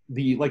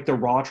the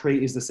raw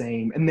trait is the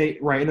same, and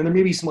and then there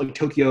may be some like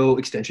Tokyo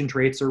extension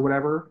traits or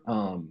whatever.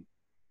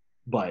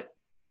 But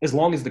as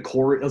long as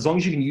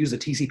you can use a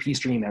TCP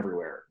stream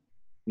everywhere,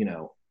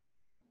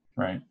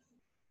 Right.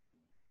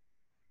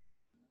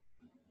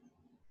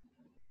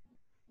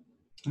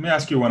 Let me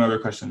ask you one other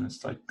question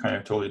that's like kind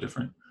of totally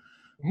different.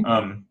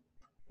 Mm-hmm.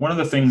 One of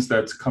the things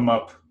that's come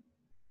up,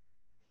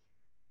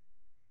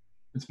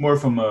 it's more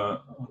from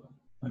a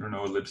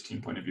libs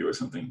team point of view or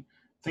something.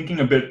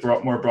 Thinking a bit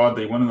more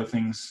broadly, one of the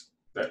things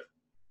that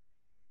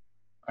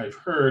I've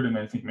heard and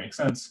I think makes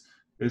sense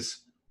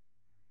is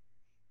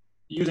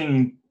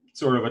using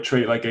sort of a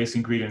trait like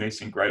async read and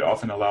async write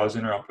often allows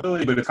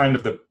interoperability, but it's kind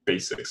of the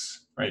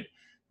basics, right?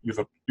 You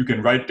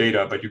can write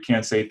data, but you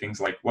can't say things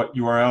like what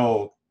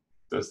URL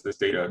does this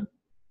data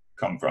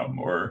come from,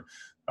 or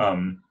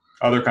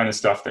other kind of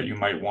stuff that you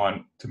might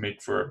want to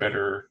make for a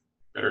better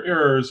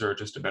errors or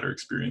just a better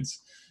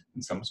experience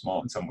in some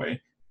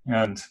way.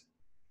 And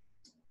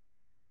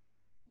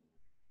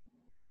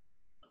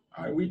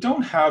we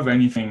don't have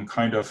anything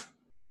kind of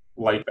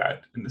like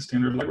that in the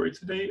standard library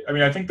today. I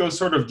mean, I think those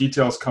sort of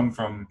details come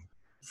from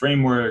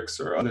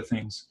frameworks or other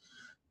things,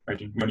 right?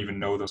 We don't even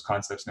know those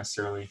concepts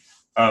necessarily.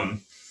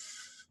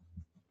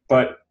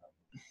 But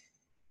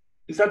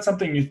is that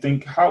something you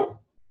think,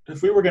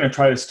 if we were going to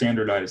try to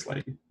standardize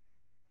like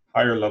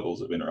higher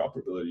levels of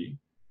interoperability,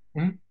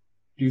 Mhm.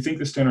 do you think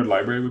the standard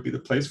library would be the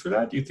place for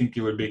that? Do you think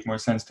it would make more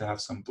sense to have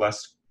some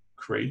blessed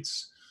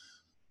crates?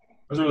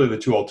 Those are really the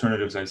two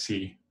alternatives I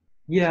see.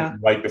 Yeah.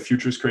 Something like the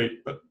futures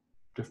crate, but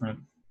different.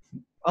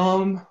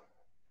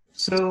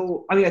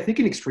 So I mean, I think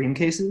in extreme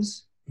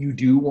cases, you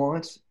do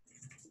want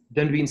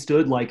them to be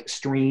instood like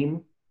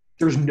stream.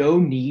 There's no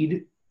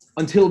need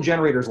until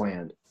generators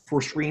land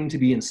for stream to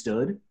be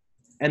instood,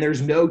 and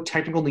there's no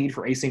technical need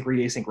for async read,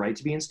 async write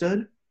to be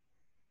instood.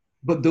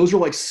 But those are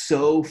like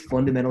so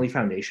fundamentally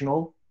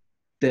foundational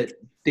that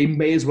they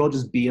may as well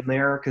just be in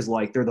there because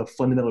like they're the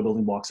fundamental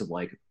building blocks of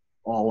like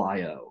all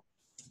IO.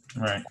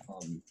 Right.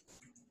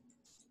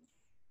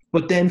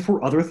 But then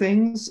for other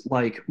things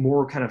like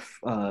more kind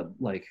of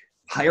like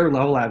higher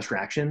level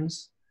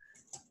abstractions,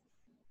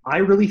 I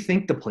really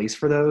think the place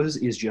for those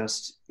is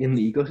just in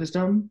the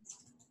ecosystem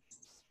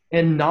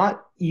and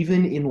not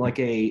even in like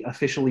a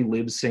officially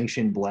libs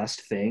sanctioned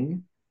blessed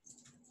thing.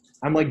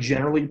 I'm like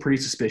generally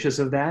pretty suspicious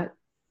of that.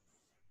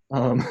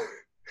 Um,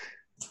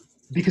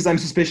 because I'm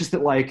suspicious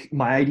that like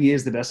my idea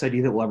is the best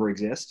idea that will ever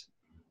exist.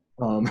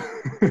 Um,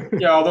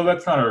 Yeah, although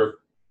that's not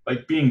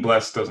like being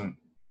blessed doesn't,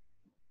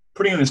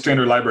 putting in the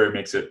standard library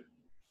makes it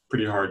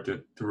pretty hard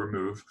to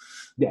remove.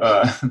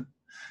 yes.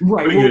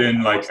 Right. Putting Well, it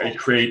in like a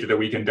crate that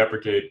we can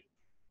deprecate,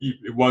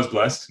 it was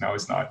blessed, now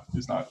it's not.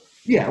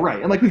 yeah, right.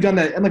 And like we've done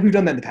that, in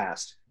the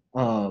past.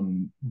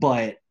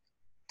 But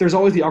there's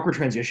always the awkward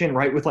transition,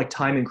 right? With like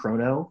time and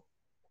chrono.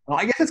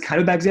 I guess that's kind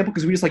of a bad example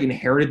because we just like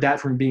inherited that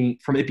from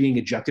it being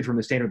ejected from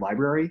the standard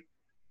library.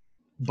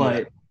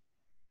 But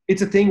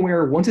it's a thing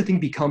where once a thing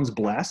becomes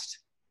blessed,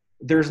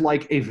 there's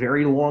like a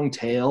very long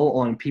tail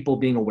on people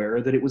being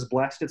aware that it was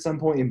blessed at some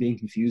point and being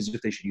confused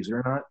if they should use it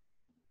or not.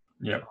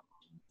 Yeah.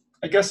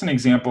 I guess an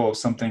example of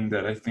something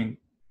that I think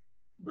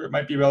where it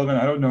might be relevant,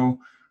 I don't know.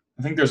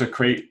 I think there's a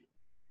crate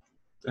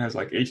that has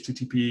like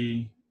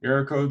HTTP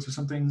error codes or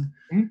something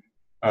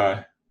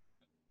that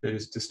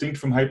is distinct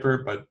from Hyper,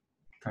 but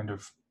kind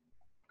of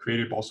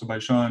created also by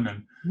Sean.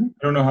 And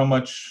I don't know how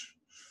much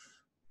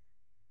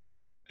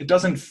it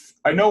doesn't.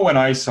 I know when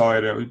I saw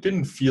it,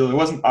 it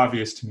wasn't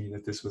obvious to me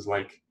that this was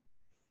like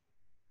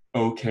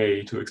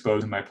okay to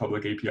expose in my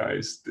public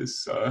APIs.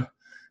 This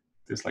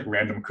like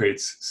random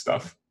crates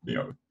stuff,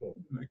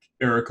 like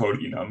error code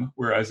enum,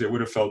 whereas it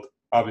would have felt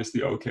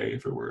obviously okay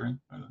if it were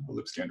a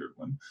lib standard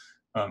one.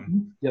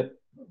 Yep.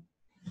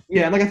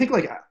 Yeah, and like I think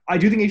like I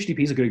do think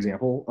HTTP is a good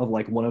example of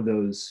like one of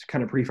those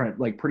kind of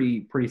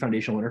pretty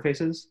foundational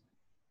interfaces.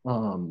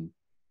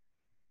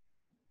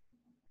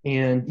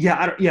 And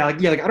yeah,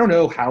 like I don't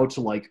know how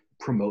to like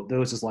promote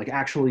those as like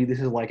actually this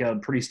is like a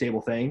pretty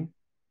stable thing.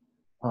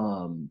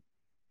 I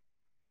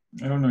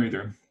don't know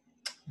either.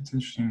 It's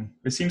interesting.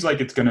 It seems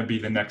like it's going to be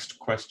the next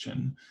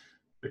question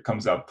that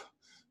comes up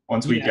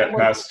once we get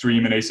past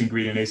stream and async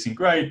read and async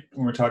write.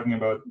 When we're talking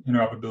about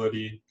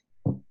interoperability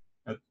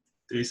at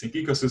the async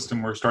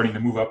ecosystem, we're starting to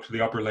move up to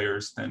the upper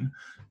layers then.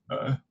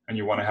 And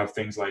you want to have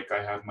things like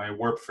I have my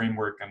warp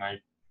framework and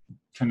I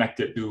connect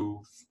it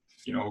to,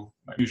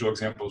 my usual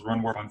examples,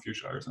 run warp on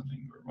Fuchsia or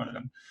something, or one of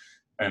them.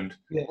 And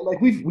yeah, like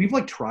we've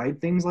like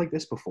tried things like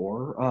this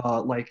before.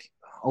 Like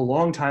a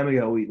long time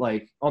ago, we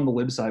like on the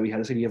lib side, we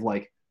had this idea of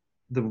like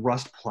the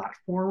Rust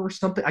platform or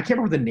something. I can't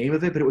remember the name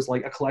of it, but it was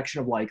like a collection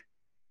of like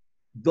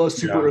the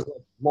super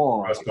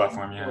laws. Rust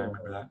platform, yeah, I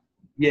remember that.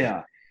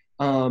 Yeah.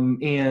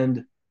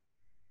 And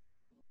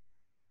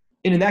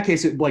in that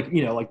case, it like,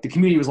 like the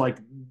community was like,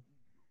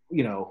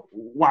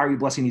 why are we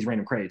blessing these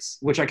random crates?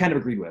 Which I kind of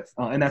agreed with.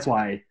 And that's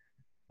why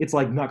it's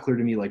like not clear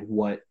to me like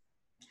what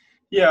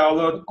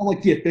although on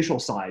like the official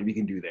side we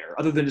can do there,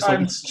 other than just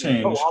times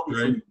change,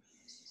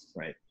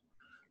 right?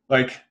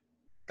 Like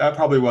that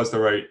probably was the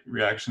right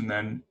reaction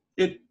then.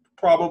 It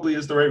probably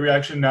is the right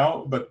reaction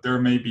now, but there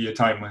may be a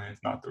time when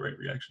it's not the right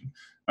reaction.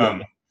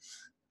 And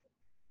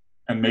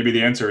maybe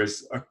the answer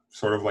is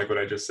sort of like what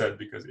I just said,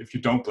 because if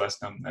you don't bless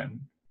them, then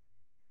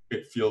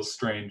it feels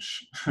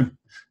strange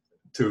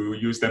to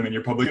use them in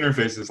your public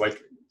interfaces.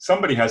 Like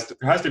there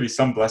has to be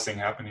some blessing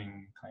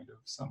happening kind of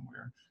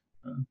somewhere.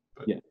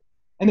 But yeah.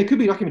 And it could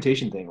be a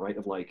documentation thing, right?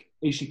 Of like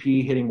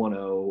HTTP hitting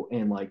 1.0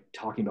 and like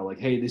talking about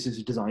like, hey, this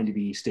is designed to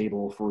be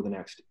stable for the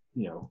next,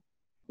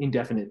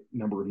 indefinite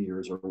number of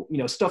years,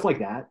 or stuff like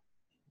that,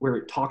 where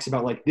it talks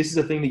about like this is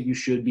a thing that you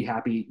should be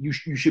happy, you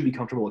should be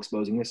comfortable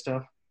exposing this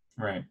stuff.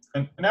 Right.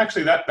 And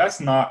actually that's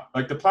not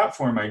like the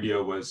platform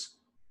idea was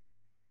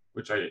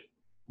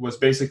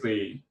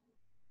basically,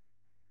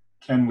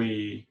 can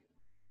we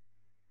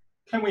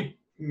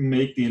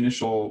make the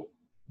initial,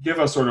 give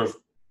a sort of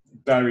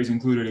batteries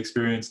included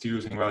experience to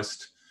using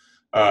Rust.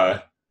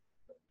 It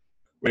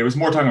was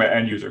more talking about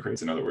end user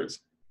crates, in other words.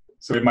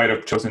 So it might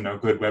have chosen a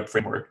good web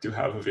framework to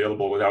have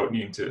available without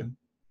needing to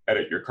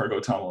edit your cargo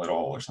tunnel at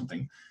all or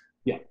something.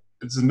 Yeah.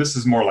 This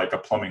is more like a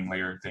plumbing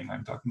layer thing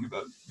I'm talking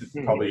about.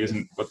 It probably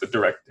isn't what the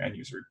direct end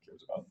user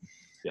cares about.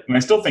 Yeah. And I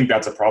still think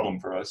that's a problem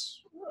for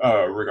us,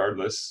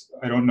 regardless.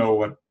 I don't know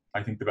what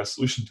I think the best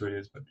solution to it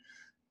is, but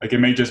like it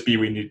may just be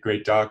we need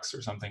great docs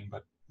or something,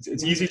 but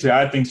it's easy to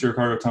add things to your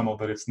cargo tunnel,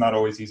 but it's not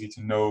always easy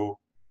to know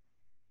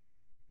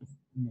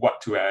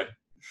what to add,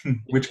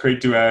 which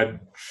crate to add,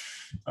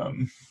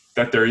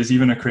 that there is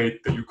even a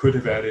crate that you could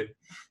have added.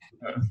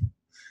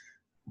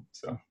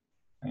 So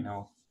I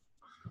know.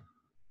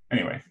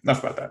 Anyway,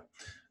 enough about that.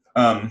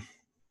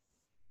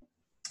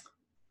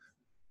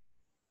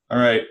 All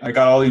right, I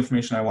got all the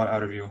information I want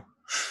out of you.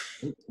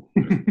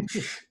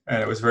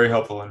 And it was very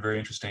helpful and very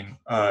interesting.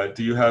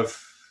 Do you have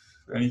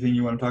anything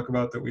you want to talk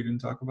about that we didn't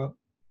talk about?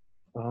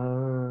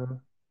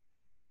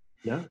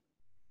 Yeah.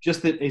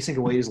 Just that async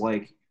await is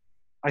like,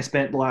 I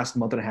spent the last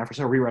month and a half or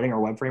so rewriting our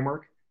web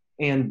framework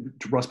and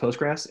Rust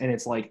Postgres, and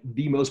it's like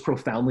the most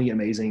profoundly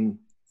amazing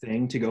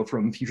thing to go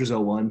from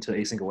Future01 to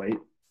async await.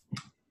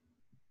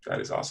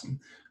 That is awesome.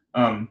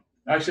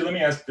 Actually, let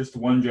me ask just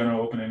one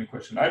general open-ended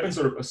question. I've been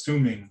sort of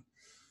assuming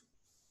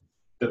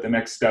that the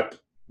next step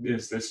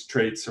is this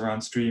traits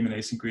around stream and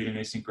async read and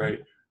async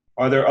write.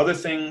 Are there other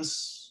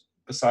things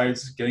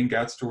besides getting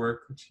GATs to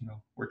work, which,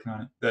 working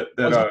on it,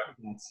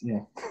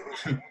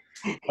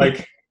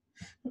 like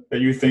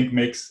that you think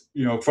makes,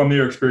 from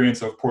your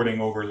experience of porting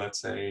over, let's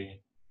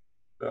say,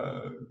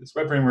 this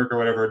web framework or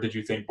whatever, did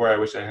you think, boy, I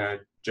wish I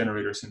had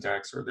generator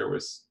syntax, or there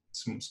was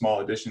some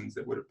small additions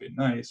that would have been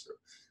nice, or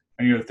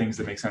any other things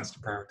that make sense to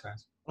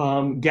prioritize?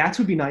 GATs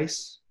would be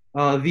nice.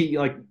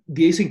 The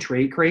async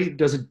trait crate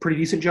does a pretty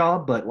decent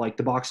job, but like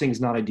the boxing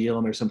is not ideal,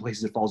 and there's some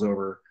places it falls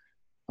over.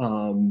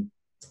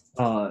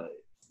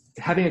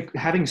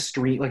 Having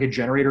stream, like a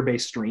generator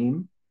based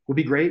stream, would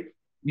be great.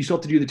 You still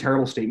have to do the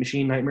terrible state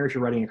machine nightmare if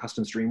you're writing a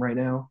custom stream right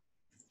now.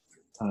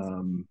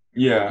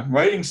 Yeah,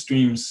 writing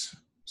streams.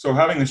 So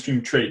having the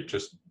stream trait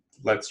just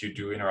lets you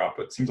do interop,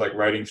 but it seems like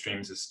writing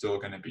streams is still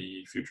going to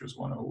be Futures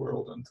 1.0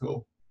 world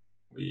until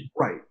we.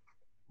 Right.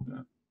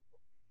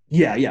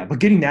 Yeah. But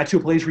getting that to a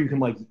place where you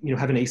can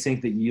have an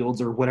async that yields,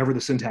 or whatever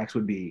the syntax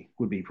would be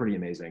pretty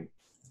amazing.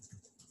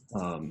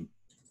 And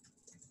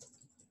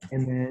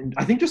then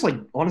I think just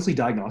honestly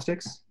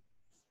diagnostics,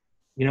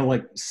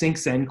 like sync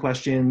send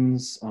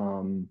questions.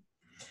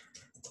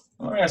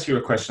 Let me ask you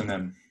a question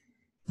then,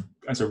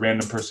 as a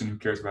random person who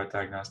cares about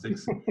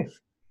diagnostics.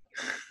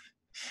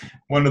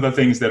 One of the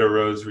things that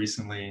arose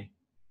recently,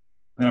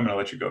 and I'm going to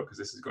let you go because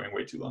this is going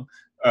way too long.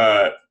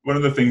 One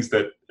of the things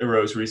that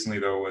arose recently,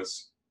 though,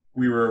 was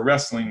we were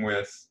wrestling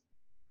with,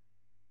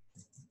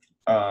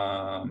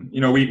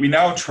 we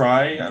now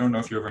try, I don't know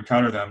if you ever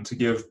encountered them, to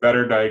give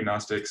better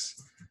diagnostics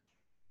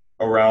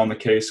around the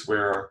case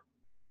where,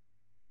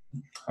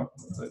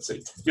 let's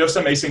say, you have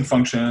some async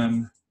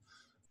function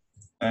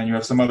and you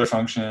have some other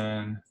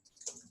function,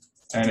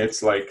 and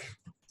it's like,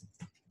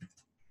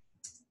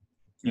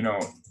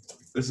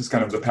 this is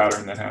kind of the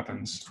pattern that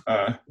happens.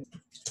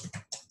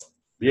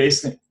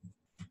 The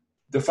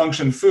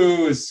function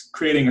foo is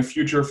creating a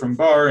future from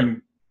bar,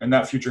 and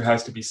that future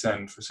has to be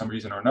send for some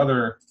reason or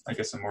another. I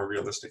guess a more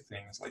realistic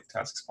thing is like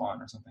task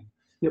spawn or something.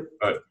 Yep.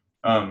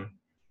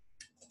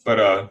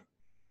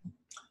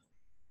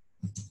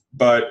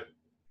 But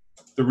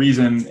the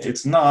reason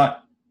it's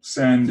not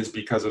send is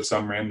because of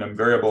some random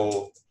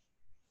variable,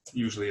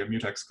 usually a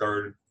mutex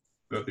guard.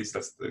 At least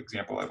that's the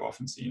example I've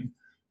often seen.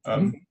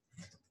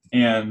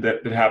 And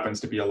that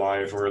happens to be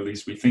alive, or at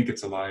least we think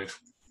it's alive,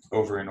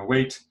 over in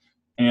await.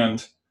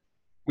 And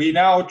we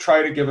now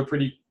try to give a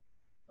pretty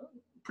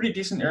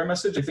decent error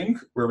message, I think,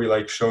 where we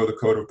show the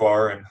code of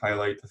bar and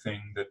highlight the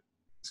thing that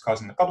is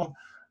causing the problem.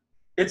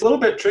 It's a little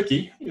bit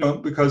tricky,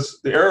 because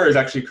the error is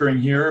actually occurring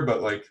here,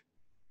 but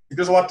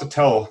there's a lot to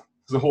tell.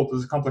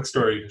 There's a complex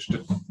story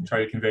to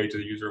try to convey to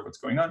the user what's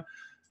going on.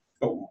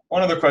 But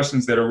one of the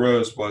questions that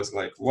arose was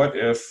what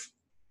if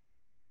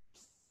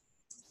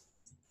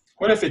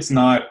it's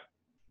not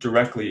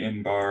directly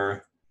in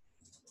bar,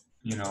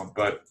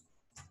 but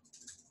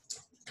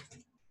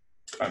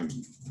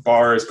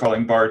bar is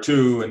calling bar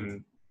 2,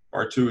 and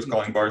bar 2 is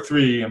calling bar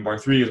 3, and bar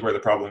 3 is where the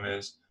problem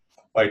is.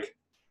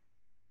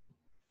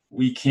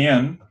 We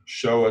can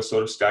show a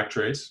sort of stack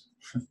trace.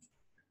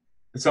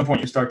 At some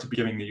point, you start to be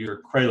giving the user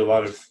quite a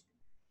lot of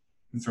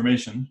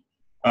information.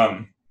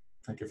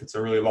 If it's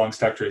a really long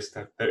stack trace,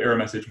 that error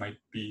message might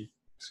be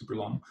super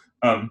long.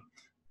 And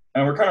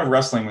we're kind of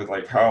wrestling with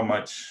how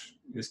much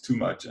is too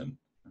much and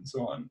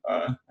so on.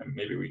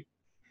 And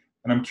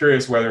I'm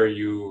curious whether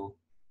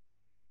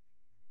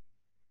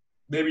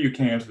maybe you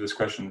can answer this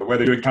question, but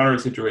whether you encounter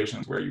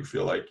situations where you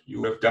feel like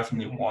you have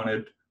definitely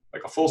wanted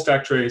a full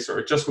stack trace, or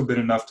it just would have been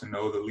enough to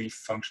know the leaf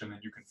function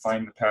and you can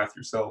find the path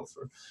yourself.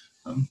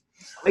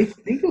 I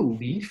think a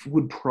leaf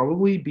would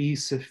probably be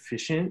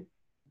sufficient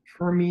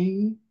for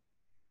me.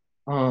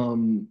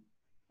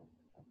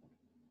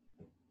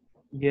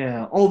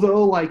 Yeah,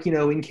 although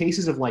in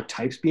cases of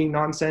types being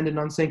non-send and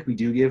non-sync, we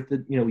do give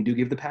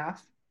the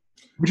path,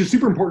 which is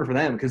super important for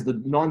them because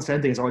the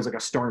non-send thing is always a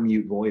star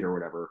mute void or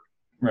whatever.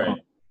 Right.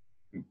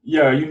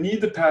 Yeah, you need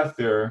the path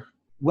there.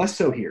 Less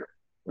so here.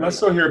 Right? Less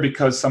so here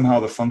because somehow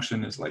the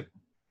function is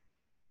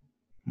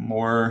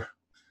more,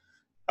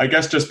 I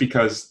guess, just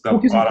because the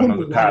bottom of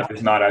the path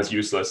is not as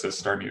useless as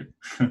star mute.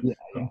 Yeah.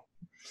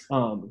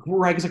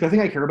 Right, because the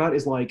thing I care about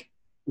is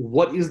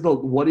what is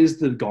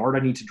the guard I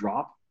need to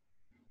drop,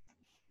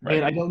 and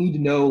Right. I don't need to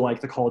know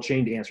like the call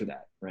chain to answer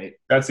that, right?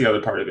 That's the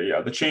other part of it.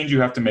 Yeah. The change you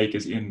have to make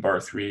is in bar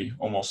three,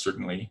 almost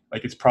certainly.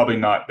 Like it's probably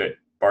not that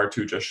bar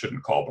two just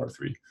shouldn't call bar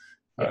three.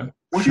 Yeah. Uh,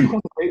 Once you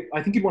cross the crate,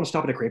 I think you'd want to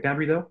stop at a crate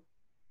boundary though.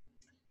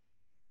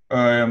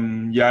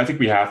 yeah, I think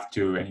we have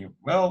to.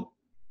 Well,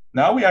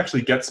 now we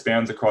actually get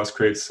spans across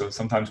crates, so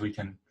sometimes we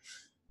can,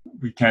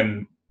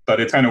 but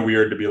it's kind of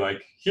weird to be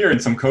like, here in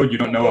some code you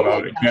don't know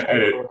about, it can't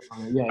edit.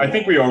 Yeah, I yeah.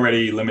 think we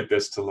already limit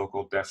this to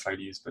local def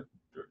IDs, but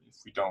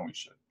if we don't, we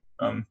should.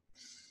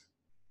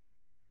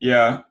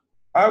 Yeah,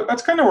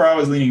 that's kind of where I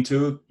was leaning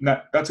to.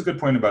 That's a good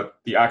point about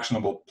the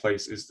actionable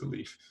place is the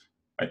leaf.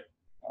 I,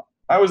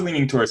 I was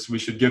leaning towards we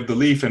should give the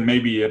leaf and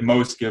maybe at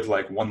most give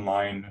like one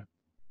line,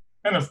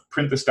 kind of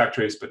print the stack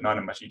trace, but not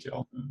in much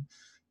detail. Not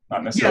Yeah,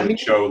 I necessarily mean,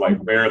 show like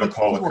where the like,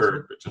 call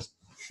occurred, but just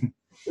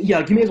yeah,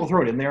 like, you may as well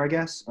throw it in there, I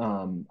guess.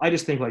 I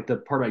just think like the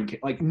part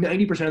like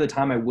 90% of the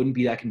time I wouldn't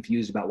be that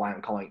confused about why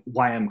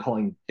I'm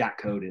calling that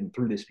code and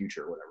through this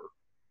future or whatever.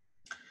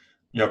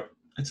 yep,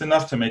 it's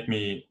enough to make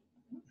me.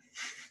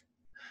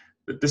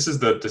 This is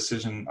the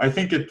decision. I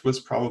think it was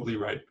probably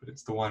right, but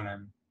it's the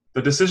one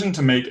the decision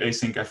to make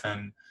async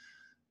FN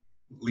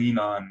lean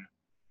on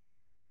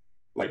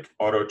like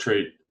auto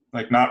trait,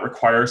 like not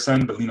require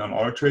send, but lean on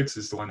auto traits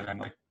is the one that I'm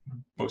like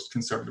most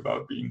concerned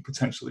about being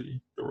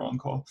potentially the wrong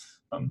call.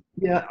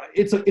 Yeah,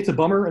 it's a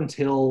bummer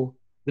until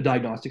the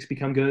diagnostics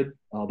become good.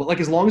 But like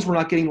as long as we're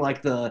not getting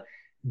like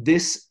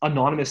this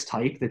anonymous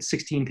type that's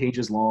 16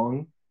 pages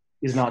long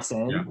is not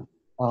send, Yeah.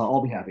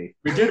 I'll be happy.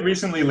 We did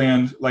recently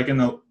land, like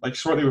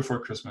shortly before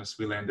Christmas,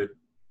 we landed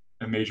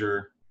a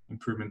major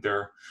improvement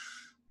there.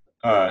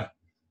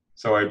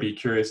 So I'd be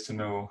curious to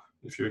know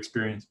if you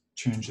experience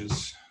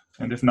changes,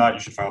 and if not, you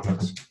should file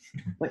those.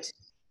 Nice.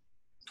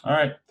 All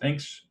right,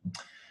 thanks.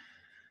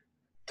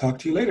 Talk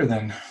to you later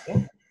then.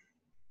 Yeah.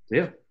 See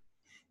ya.